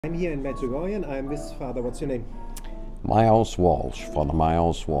I'm here in Medjugorje and I'm with Father. What's your name? Miles Walsh, Father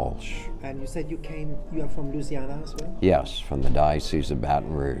Miles Walsh. And you said you are from Louisiana as well? Yes, from the Diocese of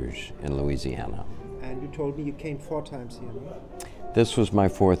Baton Rouge in Louisiana. And you told me you came 4 times here, no? This was my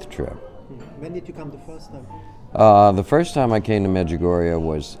 4th trip. When did you come the first time? The first time I came to Medjugorje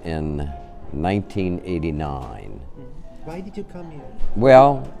was in 1989. Why did you come here?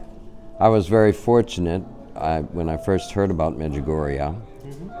 Well, I was very fortunate when I first heard about Medjugorje,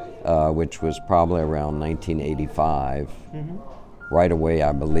 which was probably around 1985. Right away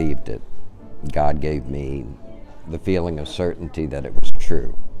I believed it. God gave me the feeling of certainty that it was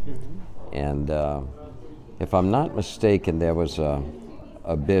true. And if I'm not mistaken, there was a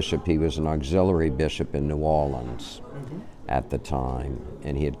bishop, he was an auxiliary bishop in New Orleans at the time,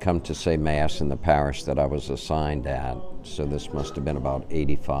 and he had come to say Mass in the parish that I was assigned at, so this must have been about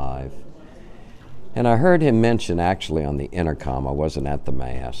 85. And I heard him mention, actually on the intercom, I wasn't at the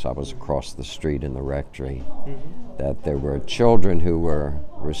Mass, I was across the street in the rectory, that there were children who were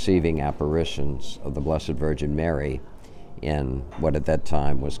receiving apparitions of the Blessed Virgin Mary in what at that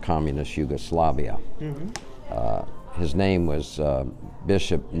time was communist Yugoslavia. His name was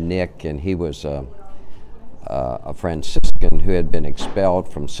Bishop Nick, and he was a Franciscan who had been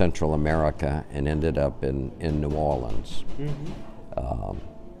expelled from Central America and ended up in New Orleans.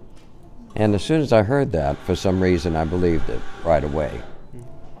 And as soon as I heard that, for some reason I believed it right away.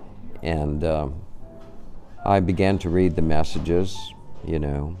 And I began to read the messages, you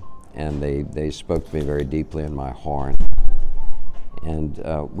know, and they spoke to me very deeply in my heart. And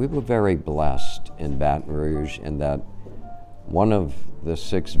we were very blessed in Baton Rouge in that one of the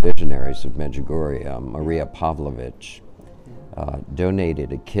 6 visionaries of Medjugorje, Maria Pavlovich,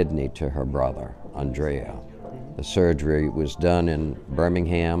 donated a kidney to her brother, Andrea. The surgery was done in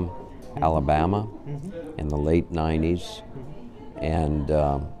Birmingham, Alabama, in the late 90s. And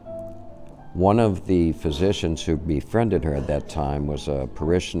one of the physicians who befriended her at that time was a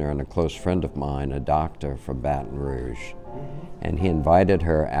parishioner and a close friend of mine, a doctor from Baton Rouge. And he invited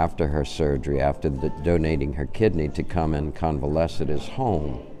her after her surgery, after donating her kidney, to come and convalesce at his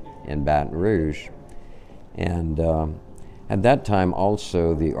home in Baton Rouge. And at that time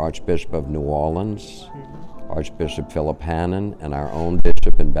also the Archbishop of New Orleans, Archbishop Philip Hannon, and our own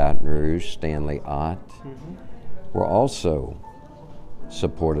bishop in Baton Rouge, Stanley Ott, were also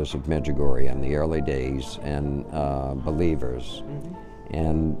supporters of Medjugorje in the early days and believers.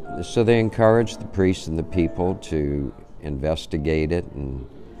 And so they encouraged the priests and the people to investigate it, and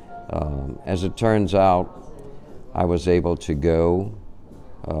as it turns out, I was able to go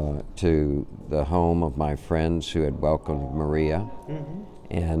to the home of my friends who had welcomed Maria,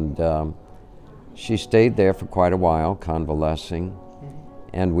 and she stayed there for quite a while, convalescing,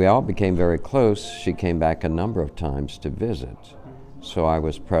 and we all became very close. She came back a number of times to visit, so I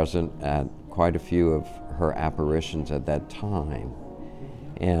was present at quite a few of her apparitions at that time.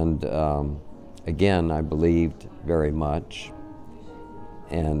 And again, I believed very much,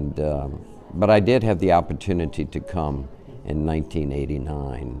 and but I did have the opportunity to come in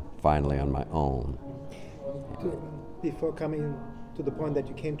 1989, finally on my own. Before coming to the point that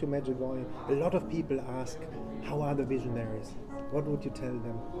you came to Medjugorje, a lot of people ask, how are the visionaries? What would you tell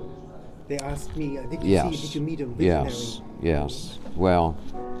them? They asked me, did you meet a visionary? Yes. Well,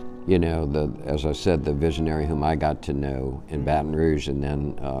 you know, as I said, the visionary whom I got to know in Baton Rouge and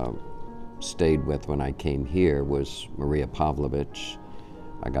then stayed with when I came here was Maria Pavlovich.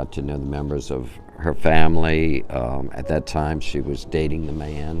 I got to know the members of her family. At that time, she was dating the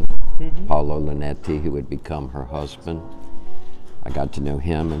man, Paolo Linetti, who would become her husband. I got to know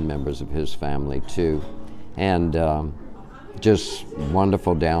him and members of his family too. And just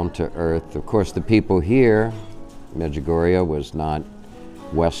wonderful, down to earth. Of course, the people here, Medjugorje was not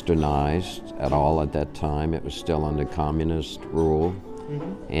westernized at all at that time. It was still under communist rule.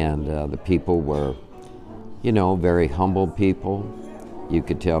 And the people were, you know, very humble people. You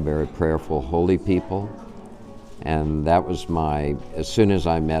could tell very prayerful, holy people. And that was as soon as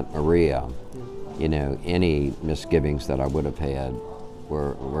I met Maria, you know, any misgivings that I would have had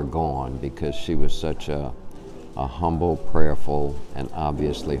were gone, because she was such a humble, prayerful, and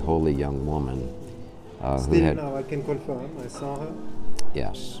obviously holy young woman. Still now I can confirm, I saw her.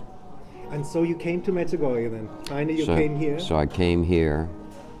 Yes. And so you came to Medjugorje then? Finally you came here? So I came here,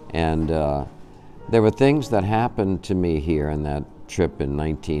 and there were things that happened to me here in that trip in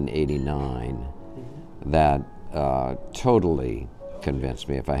 1989 that totally convinced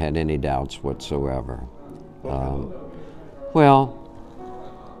me, if I had any doubts whatsoever. Well,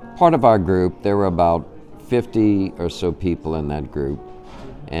 part of our group, there were about 50 or so people in that group,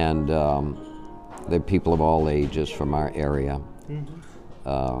 and they're people of all ages from our area.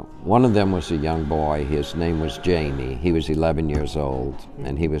 one of them was a young boy. His name was Jamie. He was 11 years old,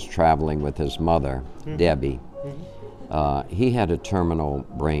 and he was traveling with his mother, Debbie. He had a terminal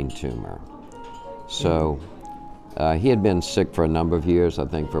brain tumor. So he had been sick for a number of years, I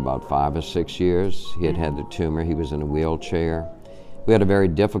think for about 5 or 6 years. He had had the tumor. He was in a wheelchair. We had a very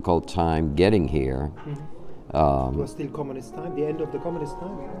difficult time getting here. It was still communist time, the end of the communist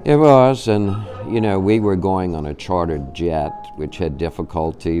time. It was, and you know, we were going on a chartered jet, which had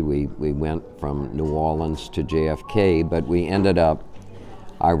difficulty. We went from New Orleans to JFK, but we ended up,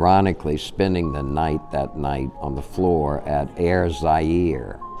 ironically, spending the night that night on the floor at Air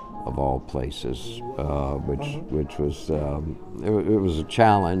Zaire, of all places, which was it was a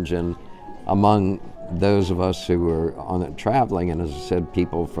challenge. And among those of us who were on it traveling, and as I said,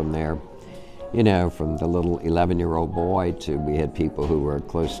 people from there, you know, from the little 11-year-old boy to we had people who were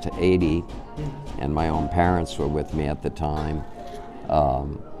close to 80, and my own parents were with me at the time.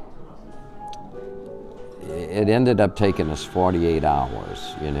 It ended up taking us 48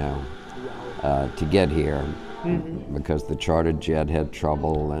 hours, you know, to get here, because the chartered jet had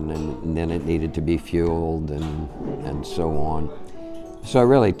trouble, and then it needed to be fueled and so on. So I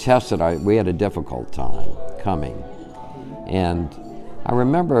really tested. We had a difficult time coming, and I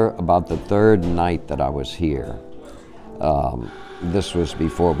remember about the third night that I was here. This was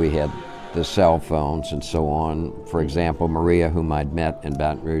before we had the cell phones and so on. For example, Maria, whom I'd met in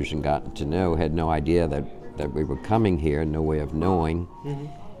Baton Rouge and gotten to know, had no idea that we were coming here, no way of knowing.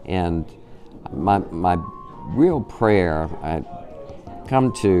 And my real prayer, I'd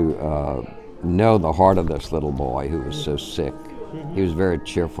come to know the heart of this little boy who was so sick. He was a very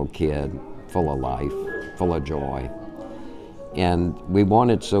cheerful kid, full of life, full of joy. And we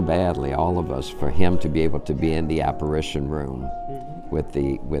wanted so badly, all of us, for him to be able to be in the apparition room with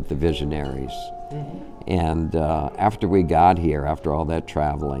the visionaries. And after we got here, after all that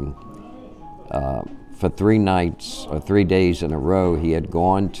traveling, for 3 nights or 3 days in a row, he had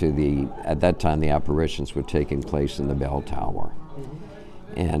gone to at that time the apparitions were taking place in the bell tower.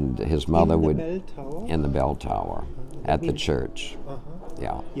 And his mother would, in the bell tower, at the church.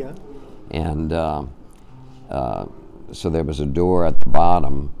 Yeah. And so there was a door at the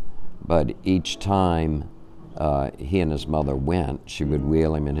bottom, but each time he and his mother went, she would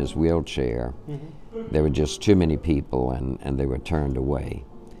wheel him in his wheelchair. There were just too many people, and they were turned away.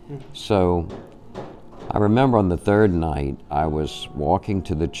 So I remember on the third night, I was walking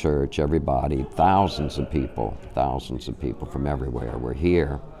to the church. Everybody, thousands of people from everywhere were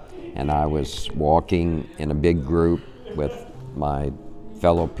here, and I was walking in a big group with my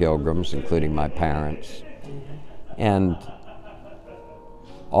fellow pilgrims, including my parents. And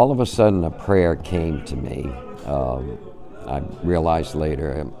all of a sudden, a prayer came to me. I realized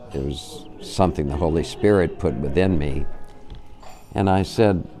later it was something the Holy Spirit put within me. And I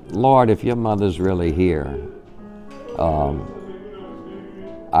said, Lord, if your mother's really here,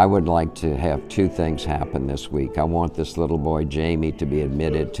 I would like to have 2 things happen this week. I want this little boy, Jamie, to be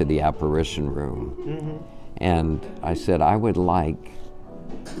admitted to the apparition room. And I said, I would like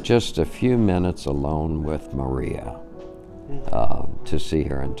just a few minutes alone with Maria to see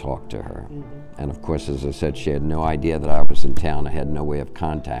her and talk to her. And of course, as I said, she had no idea that I was in town. I had no way of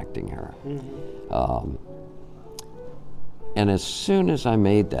contacting her. And as soon as I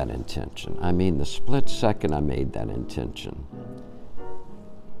made that intention, I mean the split second I made that intention,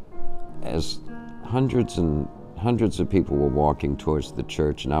 as hundreds and hundreds of people were walking towards the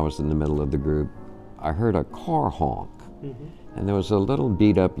church and I was in the middle of the group, I heard a car honk. And there was a little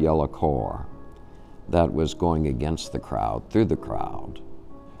beat-up yellow car that was going against the crowd, through the crowd,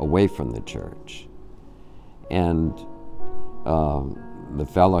 away from the church. And the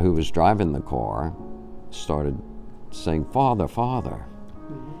fellow who was driving the car started saying, Father, Father.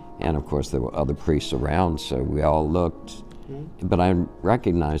 And of course there were other priests around, so we all looked. But I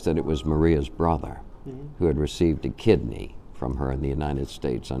recognized that it was Maria's brother who had received a kidney from her in the United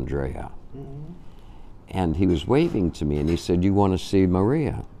States, Andrea. And he was waving to me and he said, you want to see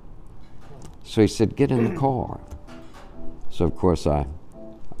Maria? So he said, get in the car. So of course I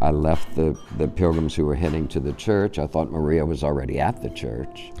left the pilgrims who were heading to the church. I thought Maria was already at the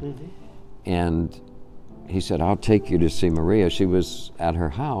church. And he said, I'll take you to see Maria. She was at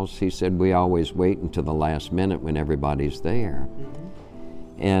her house. He said, we always wait until the last minute when everybody's there.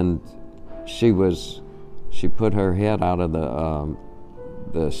 And she put her head out of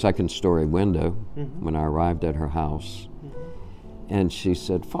the second-story window when I arrived at her house. And she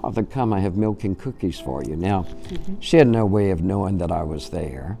said, Father, come, I have milk and cookies for you. Now, she had no way of knowing that I was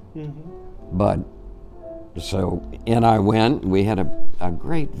there. But so in I went. We had a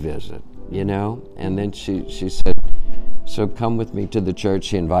great visit, you know. And then she said, so come with me to the church.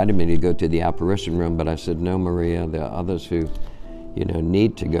 She invited me to go to the apparition room, but I said, no, Maria, there are others who, you know,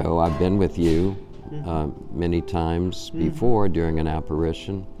 need to go. I've been with you many times before during an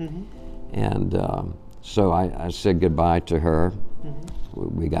apparition. And so I said goodbye to her.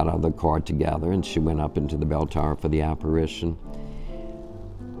 We got out of the car together, and she went up into the bell tower for the apparition.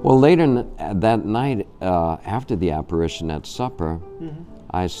 Well, later that night, after the apparition at supper,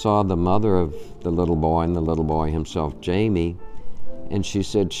 I saw the mother of the little boy and the little boy himself, Jamie, and she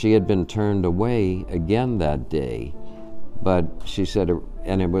said she had been turned away again that day. But she said,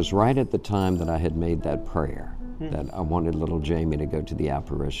 and it was right at the time that I had made that prayer, that I wanted little Jamie to go to the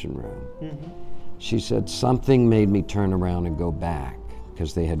apparition room. She said, something made me turn around and go back,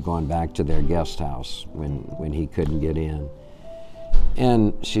 because they had gone back to their guest house when he couldn't get in.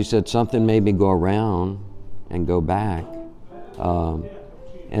 And she said, something made me go around and go back.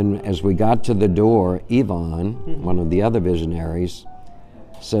 And as we got to the door, Yvonne, one of the other visionaries,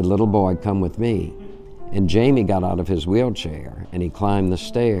 said, little boy, come with me. And Jamie got out of his wheelchair and he climbed the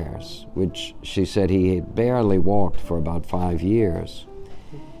stairs, which she said he had barely walked for about 5 years.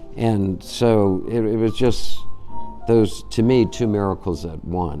 And so it was just those, to me, two miracles at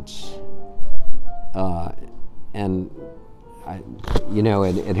once. And you know,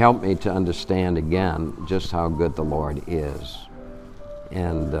 it helped me to understand again just how good the Lord is.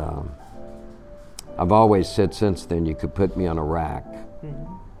 And I've always said since then, you could put me on a rack,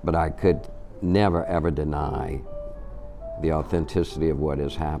 but I could never ever deny the authenticity of what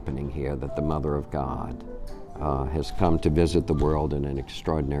is happening here, that the Mother of God has come to visit the world in an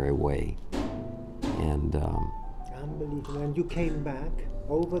extraordinary way. And unbelievable. And you came back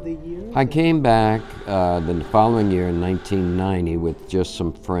over the years? I came back the following year in 1990 with just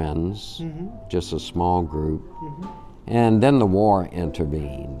some friends, just a small group. And then the war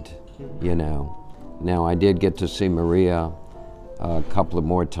intervened, you know. Now, I did get to see Maria a couple of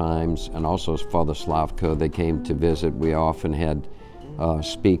more times, and also Father Slavko. They came to visit. We often had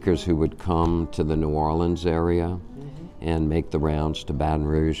speakers who would come to the New Orleans area and make the rounds to Baton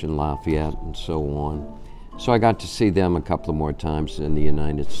Rouge and Lafayette and so on. So I got to see them a couple of more times in the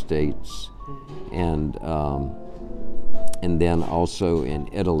United States, and then also in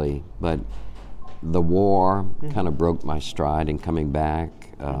Italy. But the war kind of broke my stride in coming back.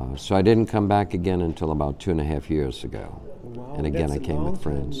 So I didn't come back again until about 2.5 years ago. Wow, and again, I came with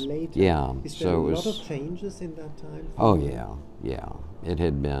friends. Yeah, Is so there it a was. lot of changes in that time? Oh yeah. It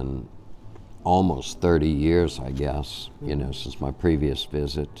had been almost 30 years, I guess, you know, since my previous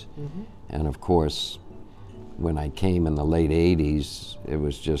visit. And of course, when I came in the late 80s, it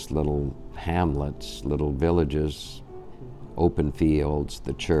was just little hamlets, little villages, open fields,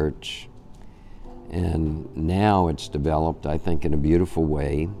 the church. And now it's developed, I think, in a beautiful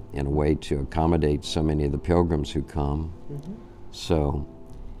way, in a way to accommodate so many of the pilgrims who come. So,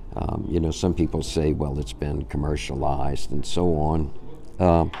 you know, some people say, well, it's been commercialized and so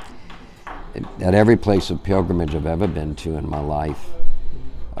on. At every place of pilgrimage I've ever been to in my life,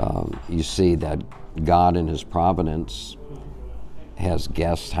 you see that God in His providence has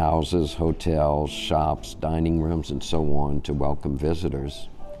guest houses, hotels, shops, dining rooms, and so on to welcome visitors,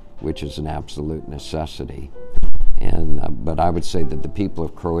 which is an absolute necessity. And but I would say that the people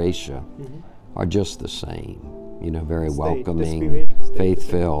of Croatia are just the same, you know, very welcoming,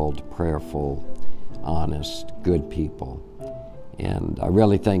 faith-filled, prayerful, honest, good people. And I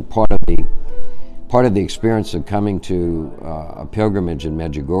really think part of the experience of coming to a pilgrimage in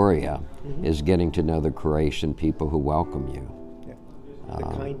Medjugorje is getting to know the Croatian people who welcome you. Yeah. The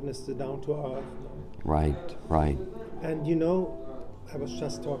kindness, the down to earth. Right. And you know, I was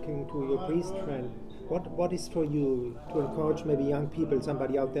just talking to your priest friend. What is for you to encourage maybe young people,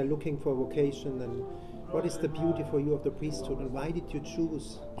 somebody out there looking for a vocation, and what is the beauty for you of the priesthood, and why did you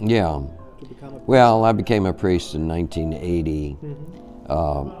choose to become a priest? Well, I became a priest in 1980.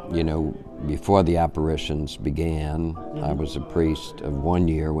 You know, before the apparitions began. I was a priest of 1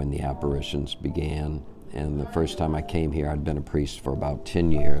 year when the apparitions began, and the first time I came here I'd been a priest for about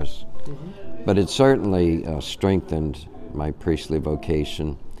 10 years. But it certainly strengthened my priestly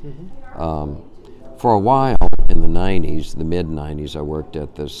vocation. For a while in the 90s, the mid-90s, I worked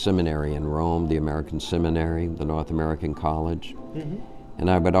at the seminary in Rome, the American Seminary, the North American College. And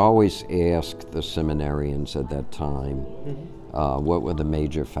I would always ask the seminarians at that time what were the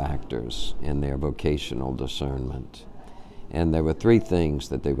major factors in their vocational discernment. And there were 3 things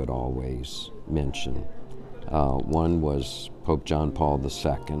that they would always mention. One was Pope John Paul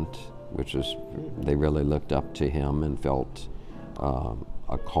II, which was, they really looked up to him and felt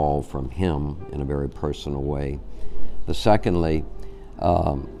a call from him in a very personal way. The secondly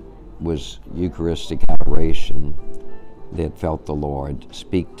was Eucharistic adoration, they had felt the Lord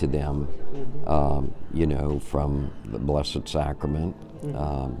speak to them, you know, from the Blessed Sacrament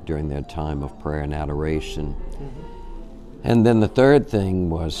during their time of prayer and adoration. And then the third thing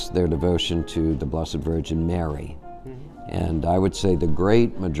was their devotion to the Blessed Virgin Mary. And I would say the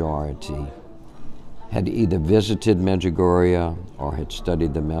great majority had either visited Medjugorje or had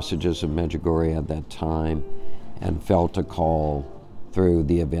studied the messages of Medjugorje at that time and felt a call through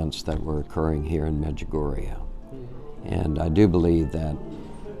the events that were occurring here in Medjugorje. And I do believe that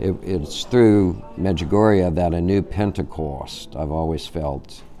it's through Medjugorje that a new Pentecost, I've always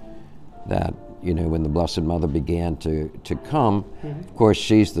felt that, you know, when the Blessed Mother began to come, of course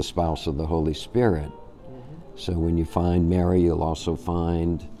she's the spouse of the Holy Spirit. So when you find Mary, you'll also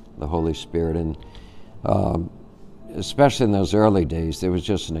find the Holy Spirit. And especially in those early days, there was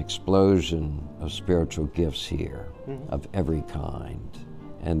just an explosion of spiritual gifts here of every kind.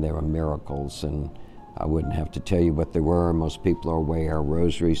 And there were miracles, and I wouldn't have to tell you what they were. Most people are aware: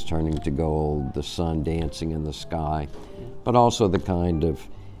 rosaries turning to gold, the sun dancing in the sky, but also the kind of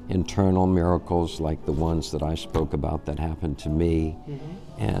internal miracles like the ones that I spoke about that happened to me,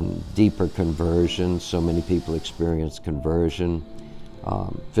 and deeper conversion. So many people experience conversion,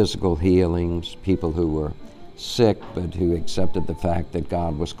 physical healings, people who were sick but who accepted the fact that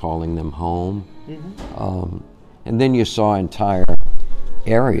God was calling them home. And then you saw entire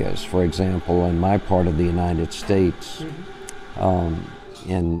areas, for example, in my part of the United States,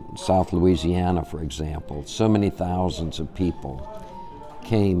 in South Louisiana, for example, so many thousands of people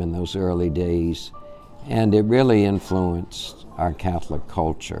came in those early days, and it really influenced our Catholic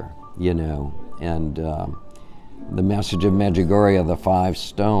culture, you know. And the message of Medjugorje, the 5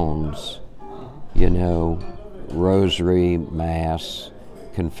 stones, you know, rosary, mass,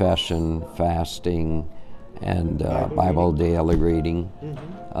 confession, fasting, and Bible daily reading.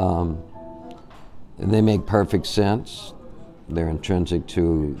 They make perfect sense. They're intrinsic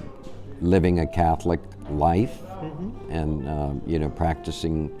to living a Catholic life and you know,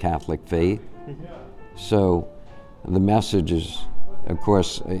 practicing Catholic faith. So the message is, of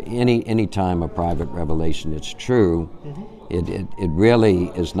course, any time a private revelation, it's true. It really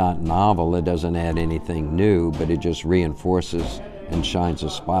is not novel. It doesn't add anything new, but it just reinforces and shines a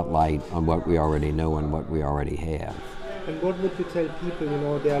spotlight on what we already know and what we already have. And what would you tell people? You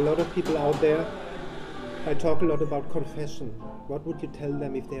know, there are a lot of people out there. I talk a lot about confession. What would you tell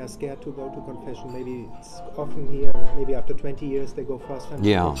them if they are scared to go to confession? Maybe it's often here, maybe after 20 years they go first time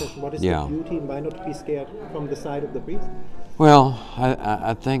to confession. What is the beauty? Why not be scared from the side of the priest? Well,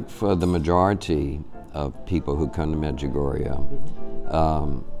 I think for the majority of people who come to Medjugorje,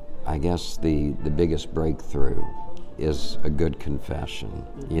 I guess the biggest breakthrough is a good confession,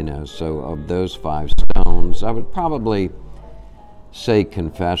 you know. So of those 5 stones, I would probably say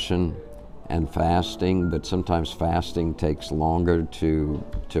confession and fasting, but sometimes fasting takes longer to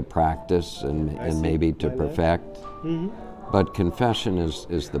practice and maybe to perfect. But confession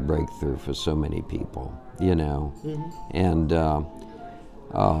is the breakthrough for so many people, you know. And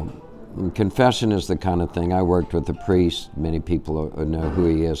confession is the kind of thing. I worked with a priest, many people know who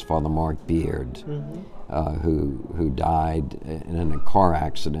he is, Father Mark Beard, who died in a car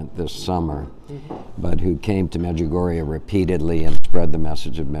accident this summer, but who came to Medjugorje repeatedly and spread the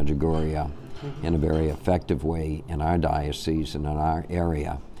message of Medjugorje in a very effective way in our diocese and in our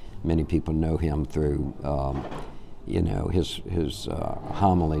area. Many people know him through you know, his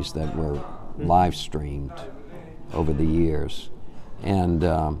homilies that were live streamed over the years. And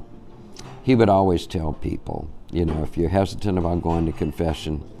he would always tell people, you know, if you're hesitant about going to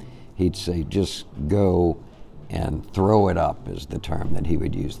confession, he'd say, just go and throw it up, is the term that he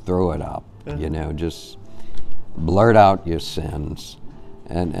would use, throw it up. You know, just blurt out your sins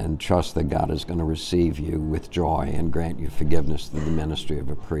and trust that God is going to receive you with joy and grant you forgiveness through the ministry of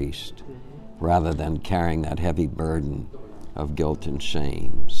a priest, rather than carrying that heavy burden of guilt and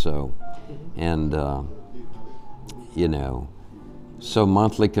shame. So, and you know, so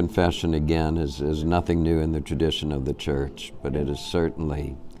monthly confession, again, is nothing new in the tradition of the Church, but it is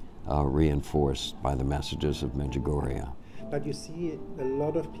certainly reinforced by the messages of Medjugorje. But you see, a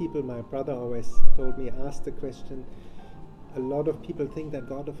lot of people, my brother always told me, ask the question, a lot of people think that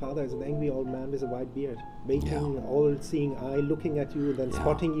God the Father is an angry old man with a white beard, waiting, all-seeing eye, looking at you, then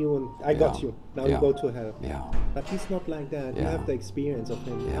spotting you, and I got you, now you go to hell. But he's not like that. You have the experience of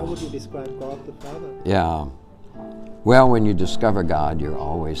him. How would you describe God the Father? Well, when you discover God, you're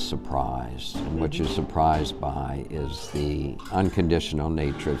always surprised. And what you're surprised by is the unconditional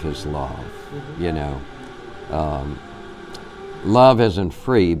nature of his love. You know, love isn't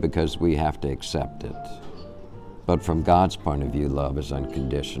free because we have to accept it. But from God's point of view, love is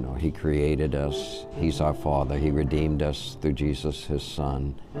unconditional. He created us. He's our Father. He redeemed us through Jesus, His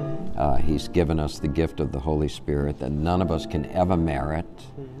Son. He's given us the gift of the Holy Spirit that none of us can ever merit,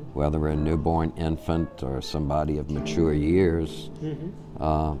 whether we're a newborn infant or somebody of mature years.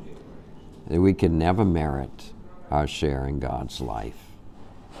 We can never merit our share in God's life.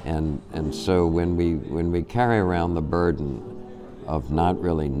 And so when we carry around the burden of not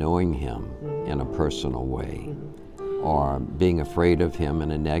really knowing Him in a personal way, or being afraid of Him in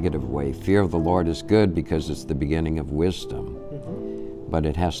a negative way. Fear of the Lord is good because it's the beginning of wisdom, but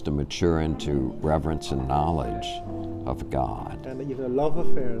it has to mature into reverence and knowledge of God. And even a love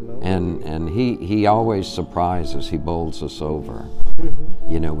affair, no? And He always surprises, He bowls us over,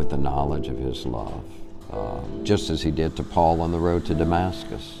 with the knowledge of His love. Just as He did to Paul on the road to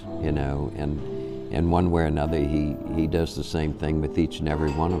Damascus, and in one way or another, He does the same thing with each and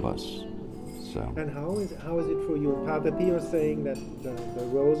every one of us. So. And how is it for you? Father Pio is saying that the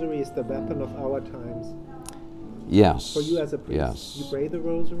rosary is the weapon of our times. Yes. For you as a priest, yes. You pray the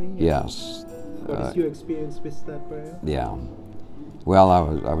rosary? Yes. What is your experience with that prayer? Yeah. Well,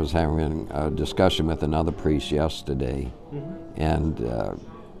 I was having a discussion with another priest yesterday, and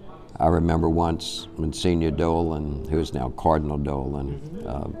I remember once Monsignor Dolan, who is now Cardinal Dolan,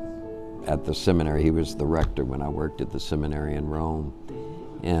 at the seminary. He was the rector when I worked at the seminary in Rome,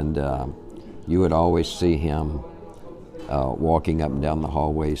 and you would always see him walking up and down the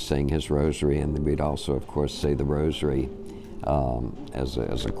hallway saying his rosary, and we'd also, of course, say the rosary as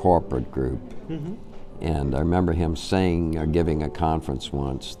a corporate group. And I remember him saying, or giving a conference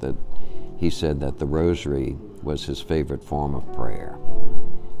once, that he said that the rosary was his favorite form of prayer.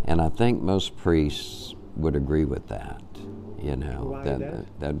 And I think most priests would agree with that,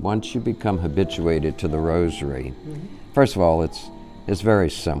 that once you become habituated to the rosary, first of all, it's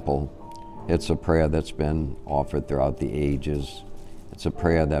very simple. It's a prayer that's been offered throughout the ages. It's a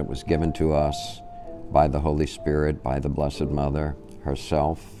prayer that was given to us by the Holy Spirit, by the Blessed Mother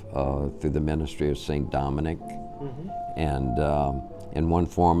herself, through the ministry of St. Dominic. And in one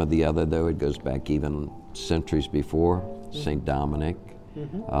form or the other, though, it goes back even centuries before St. Dominic.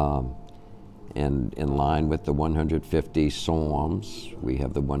 And in line with the 150 Psalms, we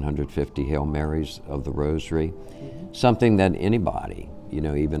have the 150 Hail Marys of the Rosary, something that anybody,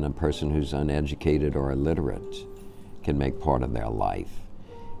 even a person who's uneducated or illiterate, can make part of their life.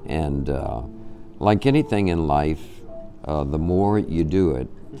 And like anything in life, the more you do it,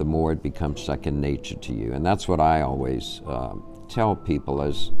 the more it becomes second nature to you. And that's what I always tell people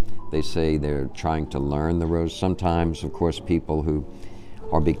as they say they're trying to learn the rosary. Sometimes, of course, people who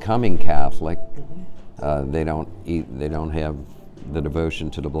are becoming Catholic, they don't have the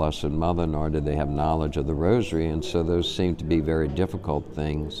devotion to the Blessed Mother, nor do they have knowledge of the rosary, and so those seem to be very difficult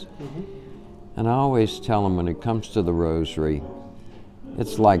things. And I always tell them, when it comes to the rosary,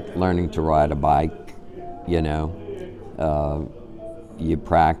 it's like learning to ride a bike. You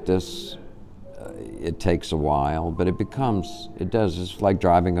practice, it takes a while, but it's like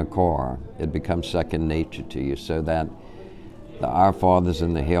driving a car. It becomes second nature to you, so that the Our Fathers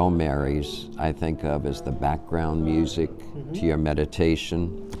and the Hail Marys I think of as the background music to your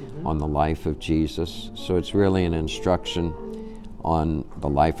meditation on the life of Jesus. So it's really an instruction on the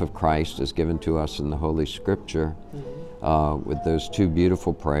life of Christ as given to us in the Holy Scripture, with those two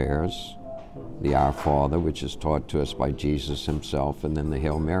beautiful prayers, the Our Father, which is taught to us by Jesus himself, and then the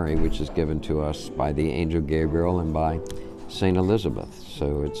Hail Mary, which is given to us by the angel Gabriel and by Saint Elizabeth.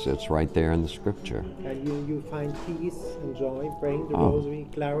 So it's right there in the Scripture. And you find peace and joy praying the rosary,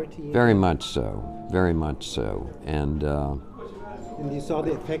 clarity? Very much so, very much so. And you saw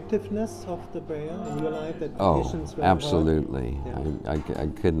the effectiveness of the prayer in your life, that conditions were absolutely. hard? I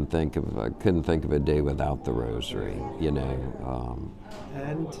couldn't think of a day without the rosary,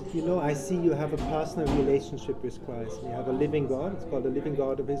 And I see you have a personal relationship with Christ. You have a living God. It's called the living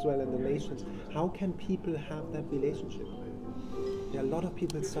God of Israel and the nations. How can people have that relationship? There are a lot of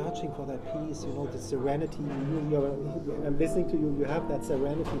people searching for that peace, the serenity. I'm listening to you. You have that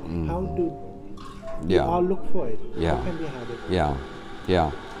serenity. How do we all look for it? How can we have it?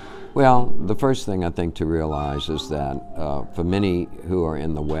 Yeah. Well, the first thing I think to realize is that for many who are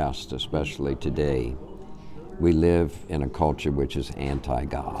in the West, especially today, we live in a culture which is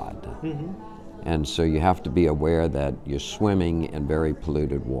anti-God. And so you have to be aware that you're swimming in very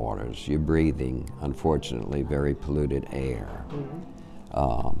polluted waters. You're breathing, unfortunately, very polluted air.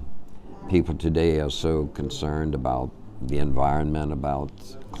 People today are so concerned about the environment, about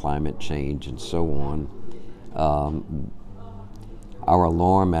climate change, and so on. Our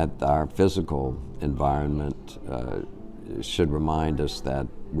alarm at our physical environment should remind us that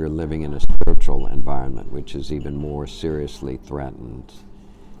we're living in a spiritual environment which is even more seriously threatened,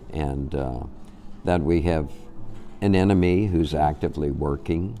 and that we have an enemy who's actively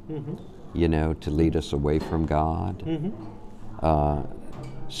working, you know, to lead us away from God.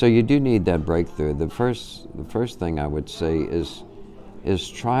 So you do need that breakthrough. The first thing I would say is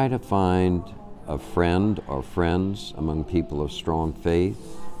try to find a friend or friends among people of strong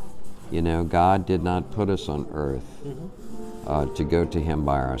faith. You know, God did not put us on earth to go to Him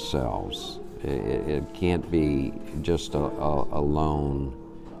by ourselves. It can't be just a lone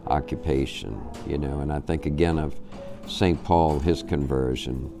occupation, you know. And I think again of St. Paul, his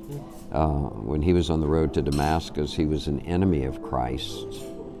conversion. When he was on the road to Damascus, he was an enemy of Christ.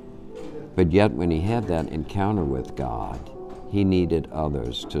 But yet when he had that encounter with God, he needed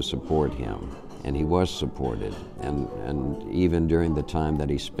others to support him. And he was supported. And even during the time that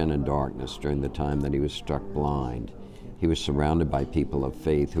he spent in darkness, during the time that he was struck blind, he was surrounded by people of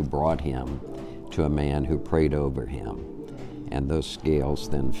faith who brought him to a man who prayed over him. And those scales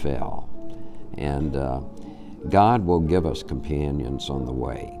then fell. And God will give us companions on the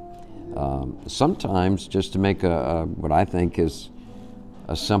way. Sometimes just to make what I think is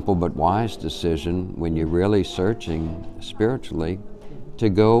a simple but wise decision when you're really searching spiritually, to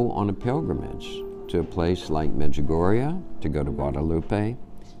go on a pilgrimage to a place like Medjugorje, to go to Guadalupe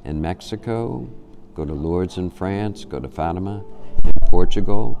in Mexico, go to Lourdes in France, go to Fatima in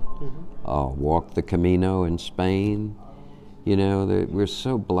Portugal, walk the Camino in Spain. You know, we're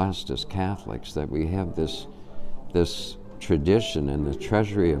so blessed as Catholics that we have this tradition and the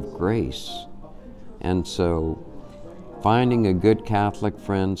treasury of grace. And so finding a good Catholic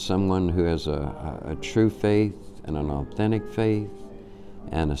friend, someone who has a true faith and an authentic faith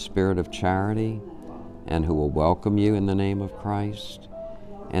and a spirit of charity, and who will welcome you in the name of Christ,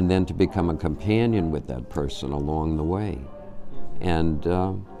 and then to become a companion with that person along the way. And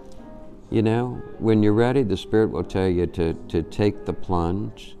you know, when you're ready, the Spirit will tell you to take the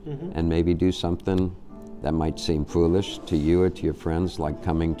plunge and maybe do something that might seem foolish to you or to your friends, like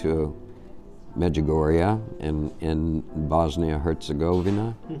coming to Medjugorje in Bosnia and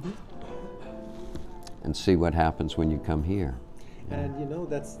Herzegovina, and see what happens when you come here. And you know,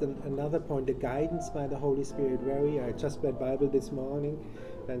 that's another point, the guidance by the Holy Spirit. I just read Bible this morning,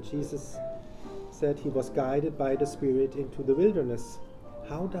 and Jesus said he was guided by the Spirit into the wilderness.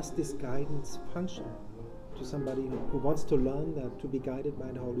 How does this guidance function to somebody who wants to learn that, to be guided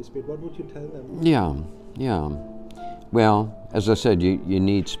by the Holy Spirit? What would you tell them? Yeah. Well, as I said, you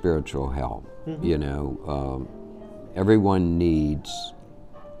need spiritual help. You know, everyone needs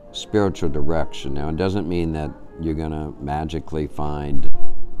spiritual direction. Now, it doesn't mean that you're going to magically find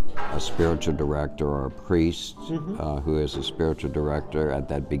a spiritual director or a priest who is a spiritual director at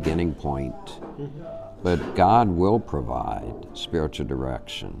that beginning point. But God will provide spiritual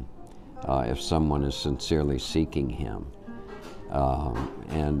direction if someone is sincerely seeking Him.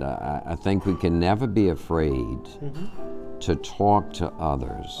 And I think we can never be afraid to talk to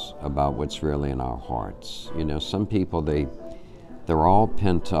others about what's really in our hearts. You know, some people, they're all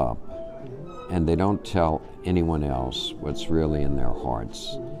pent up, and they don't tell anyone else what's really in their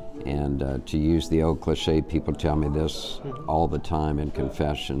hearts. And to use the old cliche, people tell me this all the time in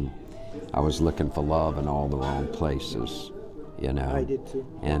confession: I was looking for love in all the wrong places, you know. I did too.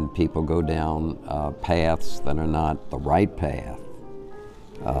 And people go down paths that are not the right path.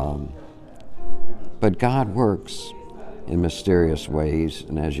 But God works in mysterious ways,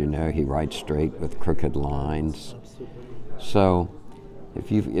 and as you know, He writes straight with crooked lines. So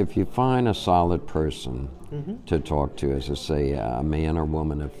if you find a solid person to talk to, as I say, a man or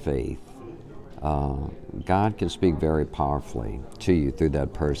woman of faith, God can speak very powerfully to you through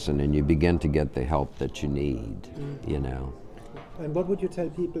that person, and you begin to get the help that you need, you know. And what would you tell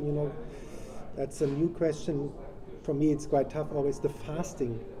people, you know, that's a new question. For me, it's quite tough always, the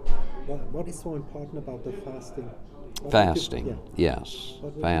fasting. What is so important about the fasting? Fasting, yes,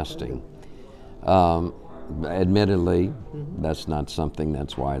 fasting. Admittedly, that's not something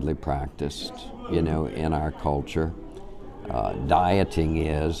that's widely practiced, you know, in our culture. Dieting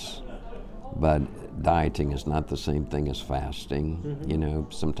is, but dieting is not the same thing as fasting. You know,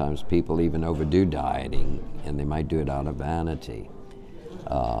 sometimes people even overdo dieting, and they might do it out of vanity.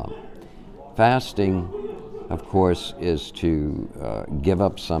 Fasting, of course, is to give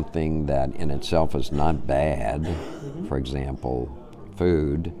up something that in itself is not bad, for example,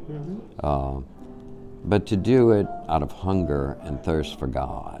 food, but to do it out of hunger and thirst for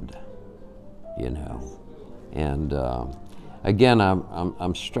God, you know. And again,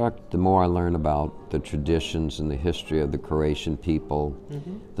 I'm struck the more I learn about the traditions and the history of the Croatian people,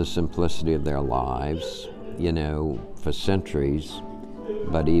 the simplicity of their lives, you know, for centuries,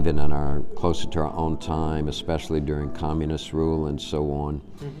 but even in our closer to our own time, especially during communist rule and so on,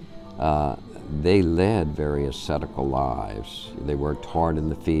 they led very ascetical lives. They worked hard in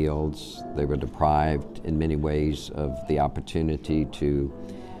the fields. They were deprived in many ways of the opportunity to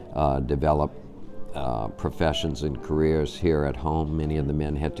develop professions and careers here at home. Many of the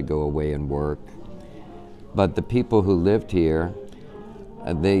men had to go away and work. But the people who lived here,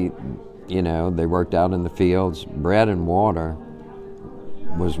 they worked out in the fields. Bread and water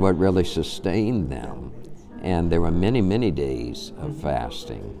was what really sustained them. And there were many, many days of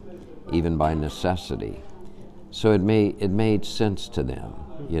fasting, even by necessity. So it made sense to them,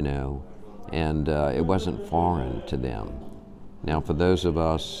 you know, and it wasn't foreign to them. Now, for those of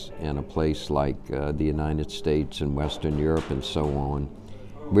us in a place like the United States and Western Europe and so on,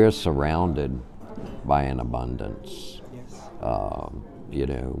 we're surrounded by an abundance. Yes. You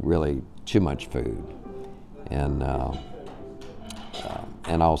know, really too much food, and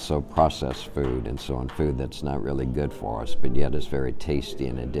also processed food and so on, food that's not really good for us, but yet is very tasty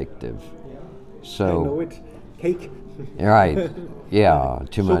and addictive. Yeah. So, I know it. Cake. Right. Yeah.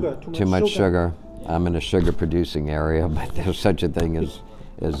 Too much sugar. sugar. I'm in a sugar-producing area, but there's such a thing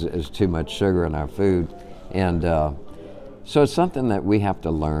as too much sugar in our food, and so it's something that we have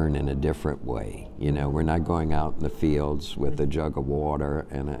to learn in a different way. You know, we're not going out in the fields with a jug of water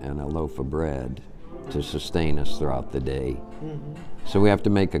and a loaf of bread to sustain us throughout the day. So we have to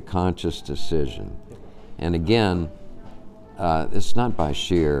make a conscious decision. And again, it's not by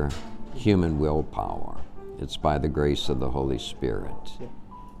sheer human willpower. It's by the grace of the Holy Spirit.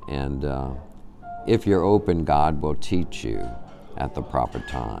 And if you're open, God will teach you at the proper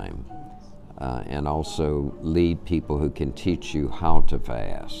time. And also lead people who can teach you how to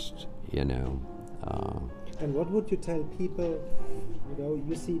fast, you know. And what would you tell people, you know,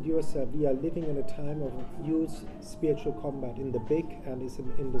 you see it yourself, we are living in a time of huge spiritual combat in the big and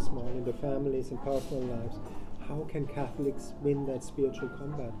in the small, in the families and personal lives. How can Catholics win that spiritual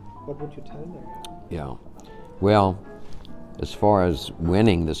combat? What would you tell them? Yeah. Well, as far as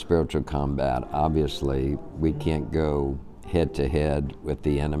winning the spiritual combat, obviously we can't go head to head with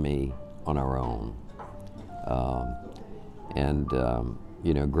the enemy on our own.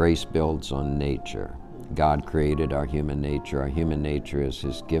 You know, grace builds on nature. God created our human nature. Our human nature is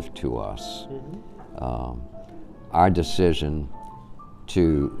His gift to us. Our decision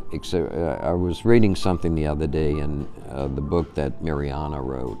to accept, I was reading something the other day in the book that Mariana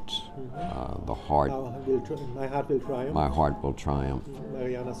wrote, The Heart. My Heart Will Triumph. My Heart Will Triumph.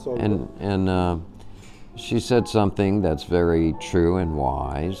 Mariana Sol. And she said something that's very true and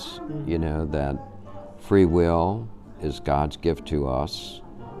wise, you know, that free will is God's gift to us.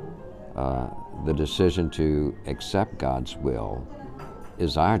 The decision to accept God's will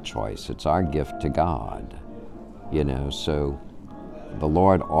is our choice. It's our gift to God, you know. So the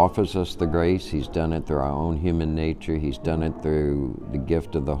Lord offers us the grace. He's done it through our own human nature. He's done it through the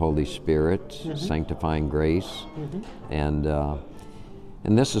gift of the Holy Spirit, sanctifying grace. And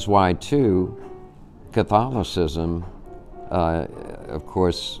this is why, too, Catholicism, of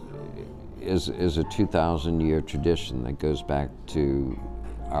course, is a 2,000-year tradition that goes back to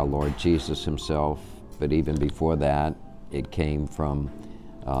our Lord Jesus Himself, but even before that, it came from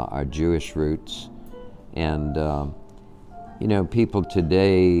our Jewish roots. And you know, people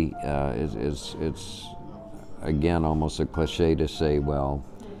today, it's again almost a cliche to say, well,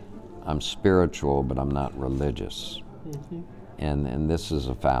 I'm spiritual, but I'm not religious. And this is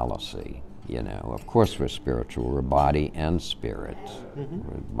a fallacy. You know, of course we're spiritual. We're body and spirit.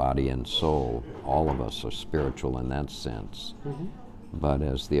 We're body and soul. All of us are spiritual in that sense. But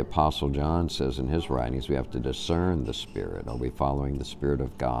as the Apostle John says in his writings, we have to discern the Spirit. Are we following the Spirit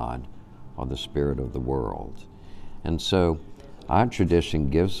of God or the spirit of the world? And so our tradition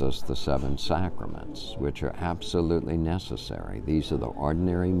gives us the 7 sacraments, which are absolutely necessary. These are the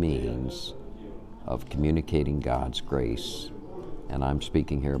ordinary means of communicating God's grace. And I'm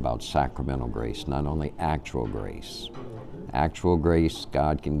speaking here about sacramental grace, not only actual grace. Actual grace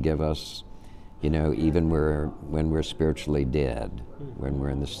God can give us, you know, even when we're spiritually dead, when we're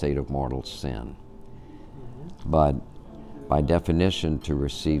in the state of mortal sin. But by definition, to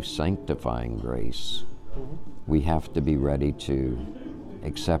receive sanctifying grace, we have to be ready to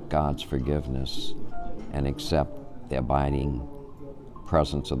accept God's forgiveness and accept the abiding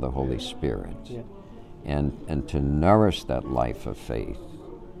presence of the Holy Spirit. And to nourish that life of faith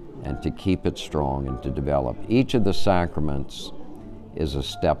and to keep it strong and to develop. Each of the sacraments is a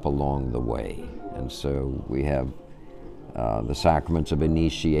step along the way. And so we have the sacraments of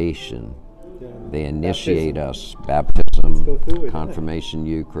initiation, They initiate us, baptism, go through it, confirmation,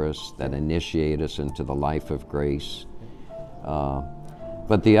 Eucharist, that initiate us into the life of grace.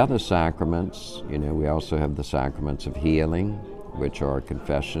 But the other sacraments, you know, we also have the sacraments of healing, which are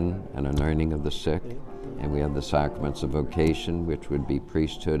confession and anointing of the sick. And we have the sacraments of vocation, which would be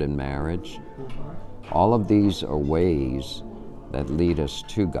priesthood and marriage. All of these are ways that lead us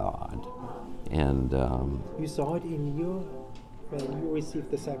to God. And you saw it in you when you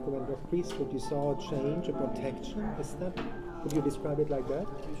received the sacrament of priesthood. You saw a change, a protection. Is that? Would you describe it like that?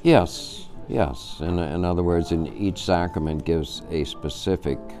 Yes, yes. In other words, in each sacrament gives a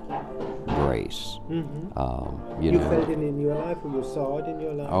specific grace. You know, felt it in your life, or you saw it in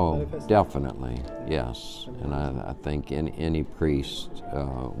your life? Oh, definitely, yes. And I think any priest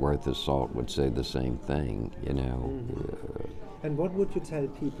worth his salt would say the same thing, you know. And what would you tell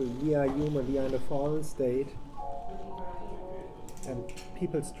people? We are human, we are in a fallen state, and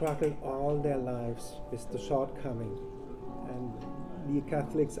people struggle all their lives with the shortcoming. And we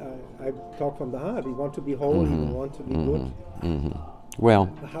Catholics, I talk from the heart, we want to be holy, we want to be good.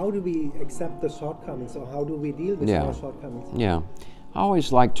 Well, how do we accept the shortcomings, or how do we deal with our shortcomings? Yeah, I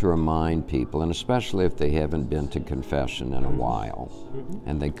always like to remind people, and especially if they haven't been to confession in a while,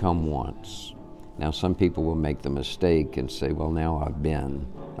 and they come once. Now, some people will make the mistake and say, "Well, now I've been.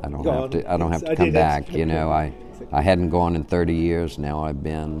 I don't have to come back." You know, I hadn't gone in 30 years. Now I've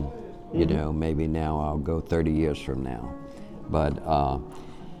been. You know, maybe now I'll go 30 years from now. But I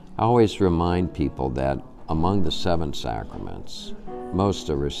always remind people that among the 7 sacraments, most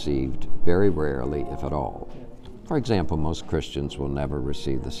are received very rarely, if at all. For example, most Christians will never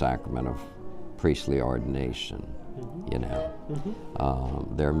receive the sacrament of priestly ordination, you know.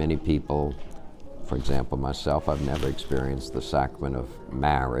 There are many people, for example, myself, I've never experienced the sacrament of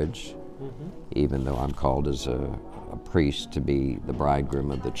marriage, even though I'm called as a priest to be the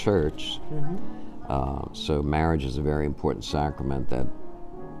bridegroom of the church. So marriage is a very important sacrament that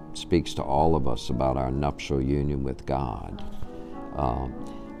speaks to all of us about our nuptial union with God.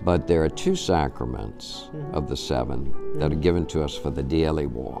 But there are 2 sacraments of the 7 that are given to us for the daily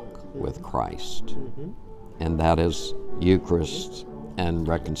walk with Christ. And that is Eucharist and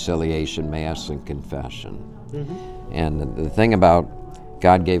reconciliation, Mass, and confession. And the thing about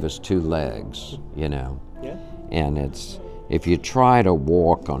God gave us 2 legs, you know, and it's, if you try to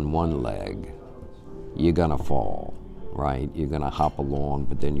walk on one leg, you're gonna fall, right? You're gonna hop along,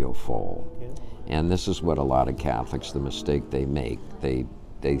 but then you'll fall. And this is what a lot of Catholics, the mistake they make.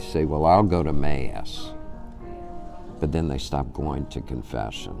 They say, well, I'll go to Mass, but then they stop going to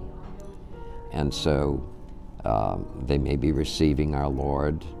confession. And so they may be receiving our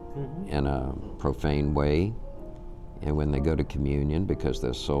Lord in a profane way, and when they go to communion, because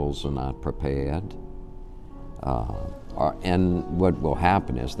their souls are not prepared, and what will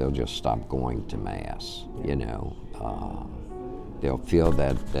happen is they'll just stop going to Mass, you know. They'll feel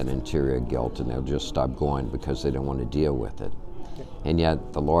that interior guilt, and they'll just stop going because they don't want to deal with it. And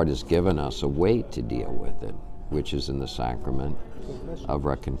yet the Lord has given us a way to deal with it, which is in the sacrament of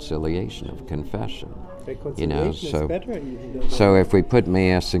reconciliation, of confession. You know, so if we put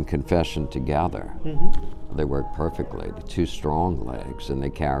Mass and confession together, they work perfectly, the 2 strong legs, and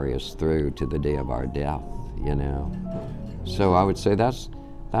they carry us through to the day of our death, you know. So I would say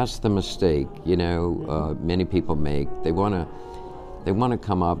that's the mistake, you know, many people make. They want to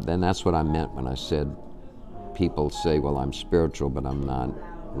come up, and that's what I meant when I said people say, well, I'm spiritual, but I'm not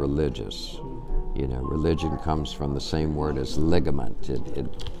religious. You know, religion comes from the same word as ligament. It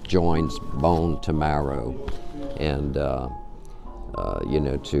joins bone to marrow, and you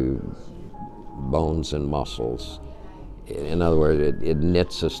know, to bones and muscles. In other words, it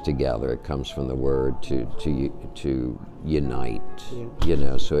knits us together. It comes from the word to unite. You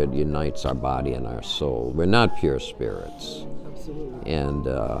know, so it unites our body and our soul. We're not pure spirits. Absolutely. And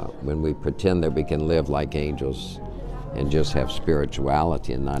when we pretend that we can live like angels and just have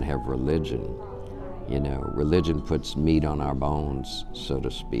spirituality and not have religion, you know, religion puts meat on our bones, so to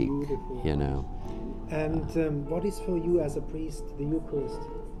speak. Beautiful. You know. And what is for you as a priest the Eucharist?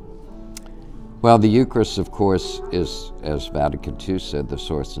 Well, the Eucharist, of course, is, as Vatican II said, the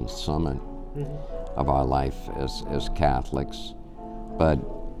source and summit of our life as Catholics. But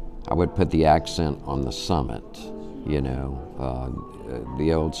I would put the accent on the summit, you know.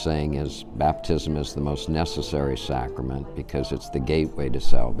 The old saying is, baptism is the most necessary sacrament because it's the gateway to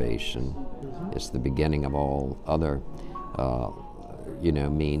salvation. It's the beginning of all other, you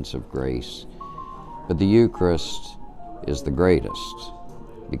know, means of grace. But the Eucharist is the greatest,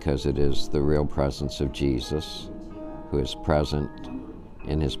 because it is the real presence of Jesus, who is present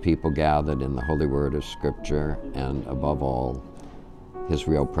in his people gathered in the holy word of Scripture, and above all, his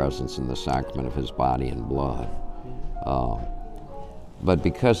real presence in the sacrament of his body and blood. But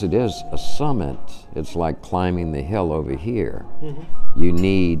because it is a summit, it's like climbing the hill over here. You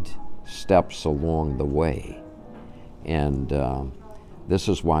need steps along the way. And this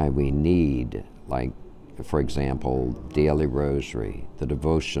is why we need, like, for example, daily rosary, the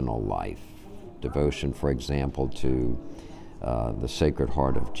devotional life. Devotion, for example, to the Sacred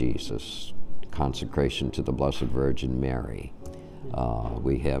Heart of Jesus, consecration to the Blessed Virgin Mary.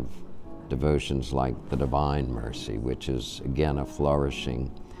 We have devotions like the Divine Mercy, which is, again, a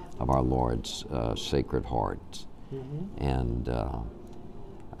flourishing of our Lord's Sacred Heart. And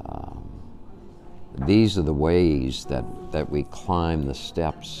these are the ways that we climb the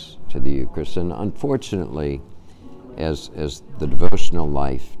steps to the Eucharist. And unfortunately, as the devotional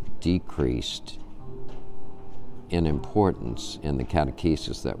life decreased in importance in the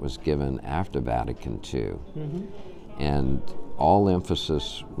catechesis that was given after Vatican II, and all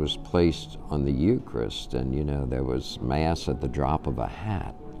emphasis was placed on the Eucharist, and there was Mass at the drop of a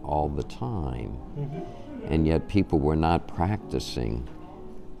hat all the time, and yet people were not practicing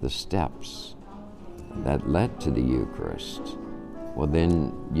the steps that led to the Eucharist. Well,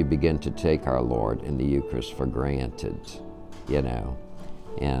 then you begin to take our Lord in the Eucharist for granted,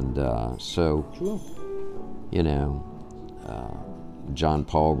 and so, John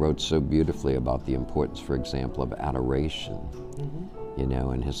Paul wrote so beautifully about the importance, for example, of adoration,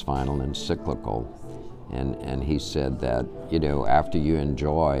 in his final encyclical. And he said that, after you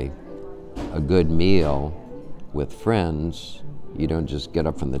enjoy a good meal with friends, you don't just get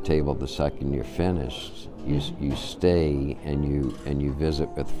up from the table the second you're finished. You stay and you visit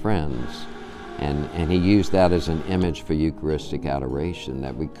with friends. And he used that as an image for Eucharistic adoration,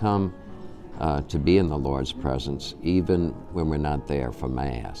 that we come to be in the Lord's presence even when we're not there for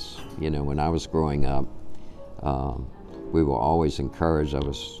Mass. When I was growing up, we were always encouraged, I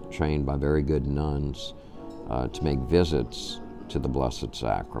was trained by very good nuns, to make visits to the Blessed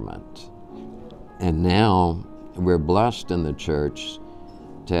Sacrament. And now we're blessed in the Church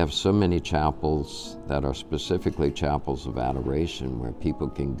to have so many chapels that are specifically chapels of adoration, where people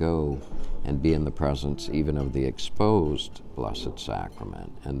can go and be in the presence even of the exposed Blessed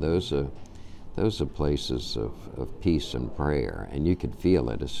Sacrament. And those are places of peace and prayer, and you can feel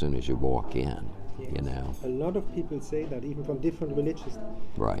it as soon as you walk in. A lot of people say that, even from different religions.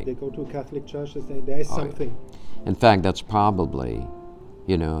 Right. They go to a Catholic church and say there is something. In fact, that's probably,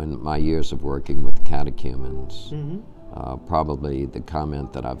 in my years of working with catechumens, probably the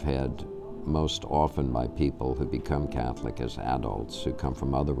comment that I've had most often by people who become Catholic as adults, who come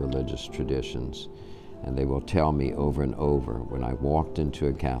from other religious traditions, and they will tell me over and over, when I walked into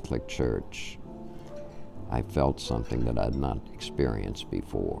a Catholic church, I felt something that I'd not experienced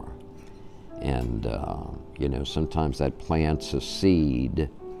before. And, sometimes that plants a seed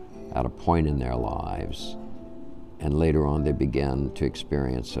at a point in their lives, and later on they begin to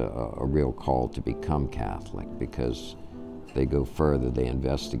experience a real call to become Catholic, because they go further, they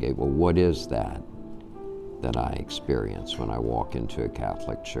investigate, well, what is that I experience when I walk into a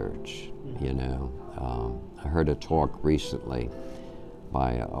Catholic church? I heard a talk recently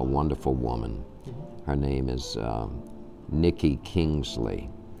by a wonderful woman. Her name is Nikki Kingsley,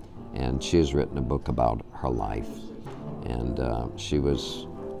 and she has written a book about her life. And she was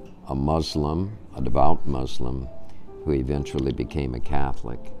a Muslim, a devout Muslim, who eventually became a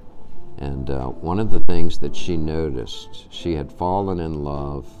Catholic. And one of the things that she noticed, she had fallen in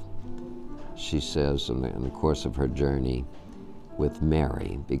love, she says, in the course of her journey, with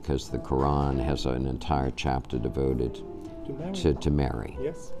Mary, because the Quran has an entire chapter devoted to Mary.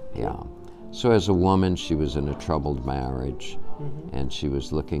 Yes. Yeah. So as a woman, she was in a troubled marriage, and she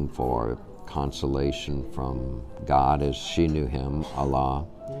was looking for consolation from God as she knew him, Allah.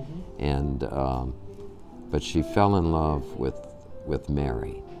 And but she fell in love with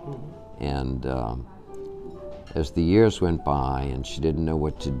Mary. And as the years went by and she didn't know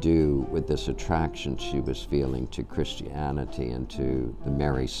what to do with this attraction she was feeling to Christianity and to the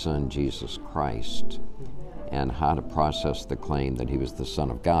Mary Son, Jesus Christ, and how to process the claim that he was the Son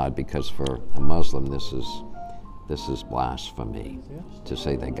of God, because for a Muslim this is blasphemy, to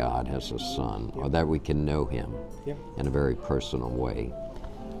say that God has a son, or that we can know him in a very personal way.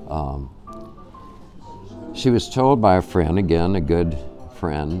 She was told by a friend, again a good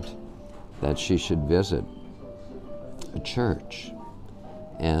friend, that she should visit a church.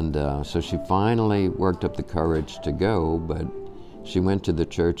 And so she finally worked up the courage to go, but she went to the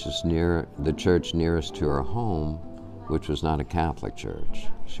church nearest to her home, which was not a Catholic church.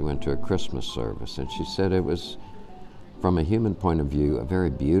 She went to a Christmas service, and she said it was from a human point of view, a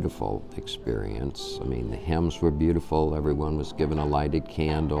very beautiful experience. I mean, the hymns were beautiful. Everyone was given a lighted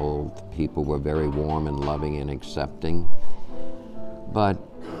candle. The people were very warm and loving and accepting. But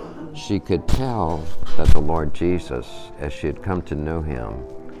she could tell that the Lord Jesus, as she had come to know him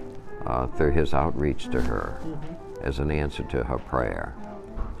through his outreach to her as an answer to her prayer,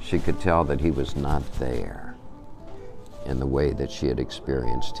 she could tell that he was not there in the way that she had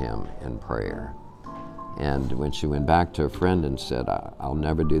experienced him in prayer. And when she went back to her friend and said, I'll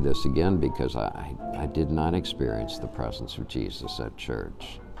never do this again because I did not experience the presence of Jesus at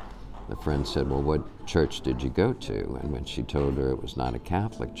church. The friend said, well, what church did you go to? And when she told her it was not a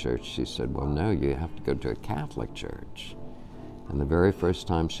Catholic church, she said, well, no, you have to go to a Catholic church. And the very first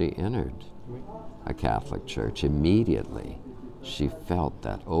time she entered a Catholic church, immediately she felt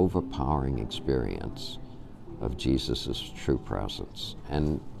that overpowering experience of Jesus' true presence.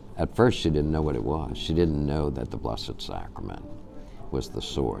 And at first she didn't know what it was. She didn't know that the Blessed Sacrament was the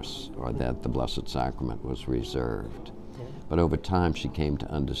source, or that the Blessed Sacrament was reserved. But over time she came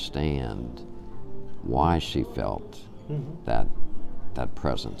to understand why she felt that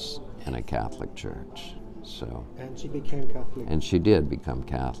presence in a Catholic church. So, and she became Catholic. And she did become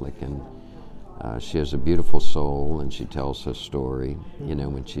Catholic, and she has a beautiful soul, and she tells her story, you know,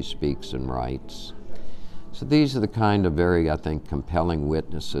 when she speaks and writes. So these are the kind of very, I think, compelling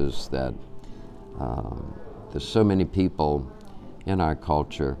witnesses that there's so many people in our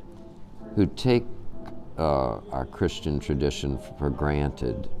culture who take our Christian tradition for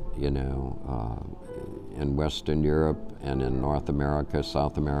granted, you know, in Western Europe and in North America,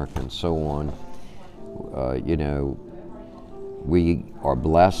 South America, and so on. You know, we are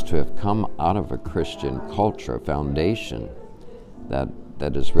blessed to have come out of a Christian culture, a foundation that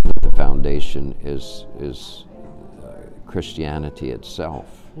is really the foundation is Christianity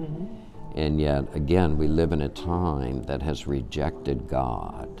itself. And yet, again, we live in a time that has rejected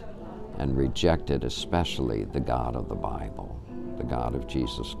God, and rejected especially the God of the Bible, the God of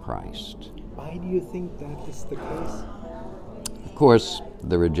Jesus Christ. Why do you think that is the case? Of course,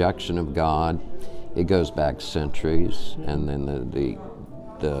 the rejection of God, it goes back centuries, and then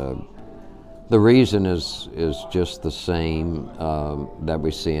the reason is just the same that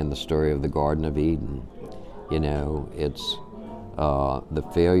we see in the story of the Garden of Eden. You know, it's the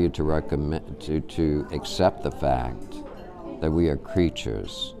failure to accept the fact that we are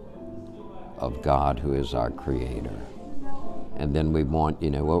creatures of God, who is our Creator. And then we want, you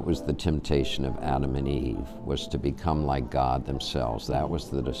know, what was the temptation of Adam and Eve? Was to become like God themselves. That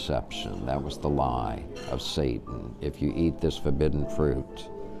was the deception. That was the lie of Satan. If you eat this forbidden fruit,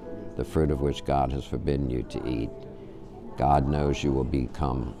 the fruit of which God has forbidden you to eat, God knows you will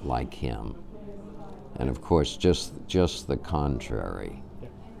become like him. And of course, just the contrary.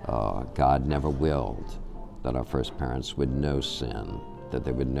 God never willed that our first parents would know sin, that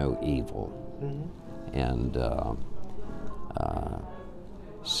they would know evil. And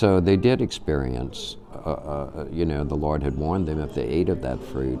so they did experience, you know, the Lord had warned them if they ate of that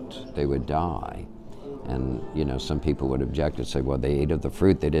fruit, they would die. And, you know, some people would object and say, well, they ate of the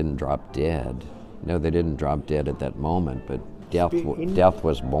fruit, they didn't drop dead. No, they didn't drop dead at that moment, but death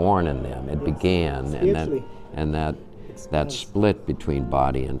was born in them. It began, and that split between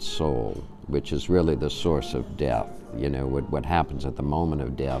body and soul, which is really the source of death. You know, what happens at the moment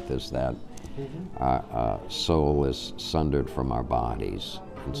of death is that our soul is sundered from our bodies,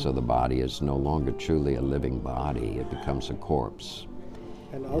 and so the body is no longer truly a living body. It becomes a corpse.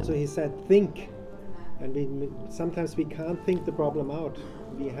 And also he said, think. And sometimes we can't think the problem out.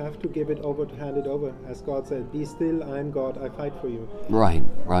 We have to give it over, to hand it over. As God said, be still, I am God, I fight for you. Right.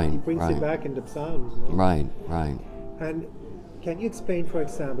 He brings it back in the Psalms. No? Right. And can you explain, for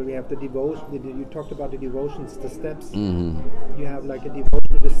example, we have the devotion, you talked about the devotions, the steps. You have like a devotion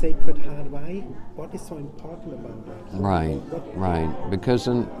to the Sacred Heart. Why? What is so important about that? Right. Because,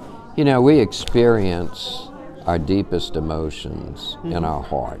 you know, we experience our deepest emotions in our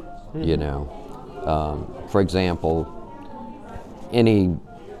heart, you know. For example, any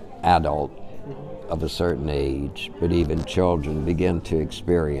adult of a certain age, but even children, begin to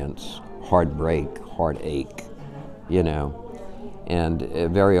experience heartbreak, heartache, you know. And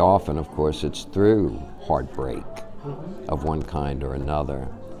very often, of course, it's through heartbreak of one kind or another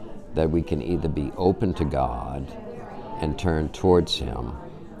that we can either be open to God and turn towards Him,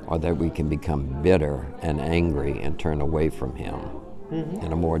 or that we can become bitter and angry and turn away from Him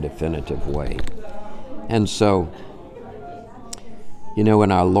in a more definitive way. And so, you know,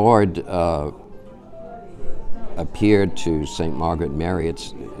 when our Lord appeared to St. Margaret Mary,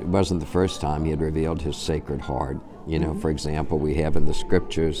 it wasn't the first time He had revealed His Sacred Heart. You know, for example, we have in the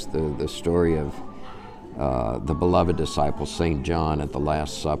scriptures the story of the beloved disciple St. John at the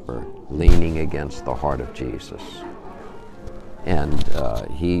Last Supper, leaning against the heart of Jesus. And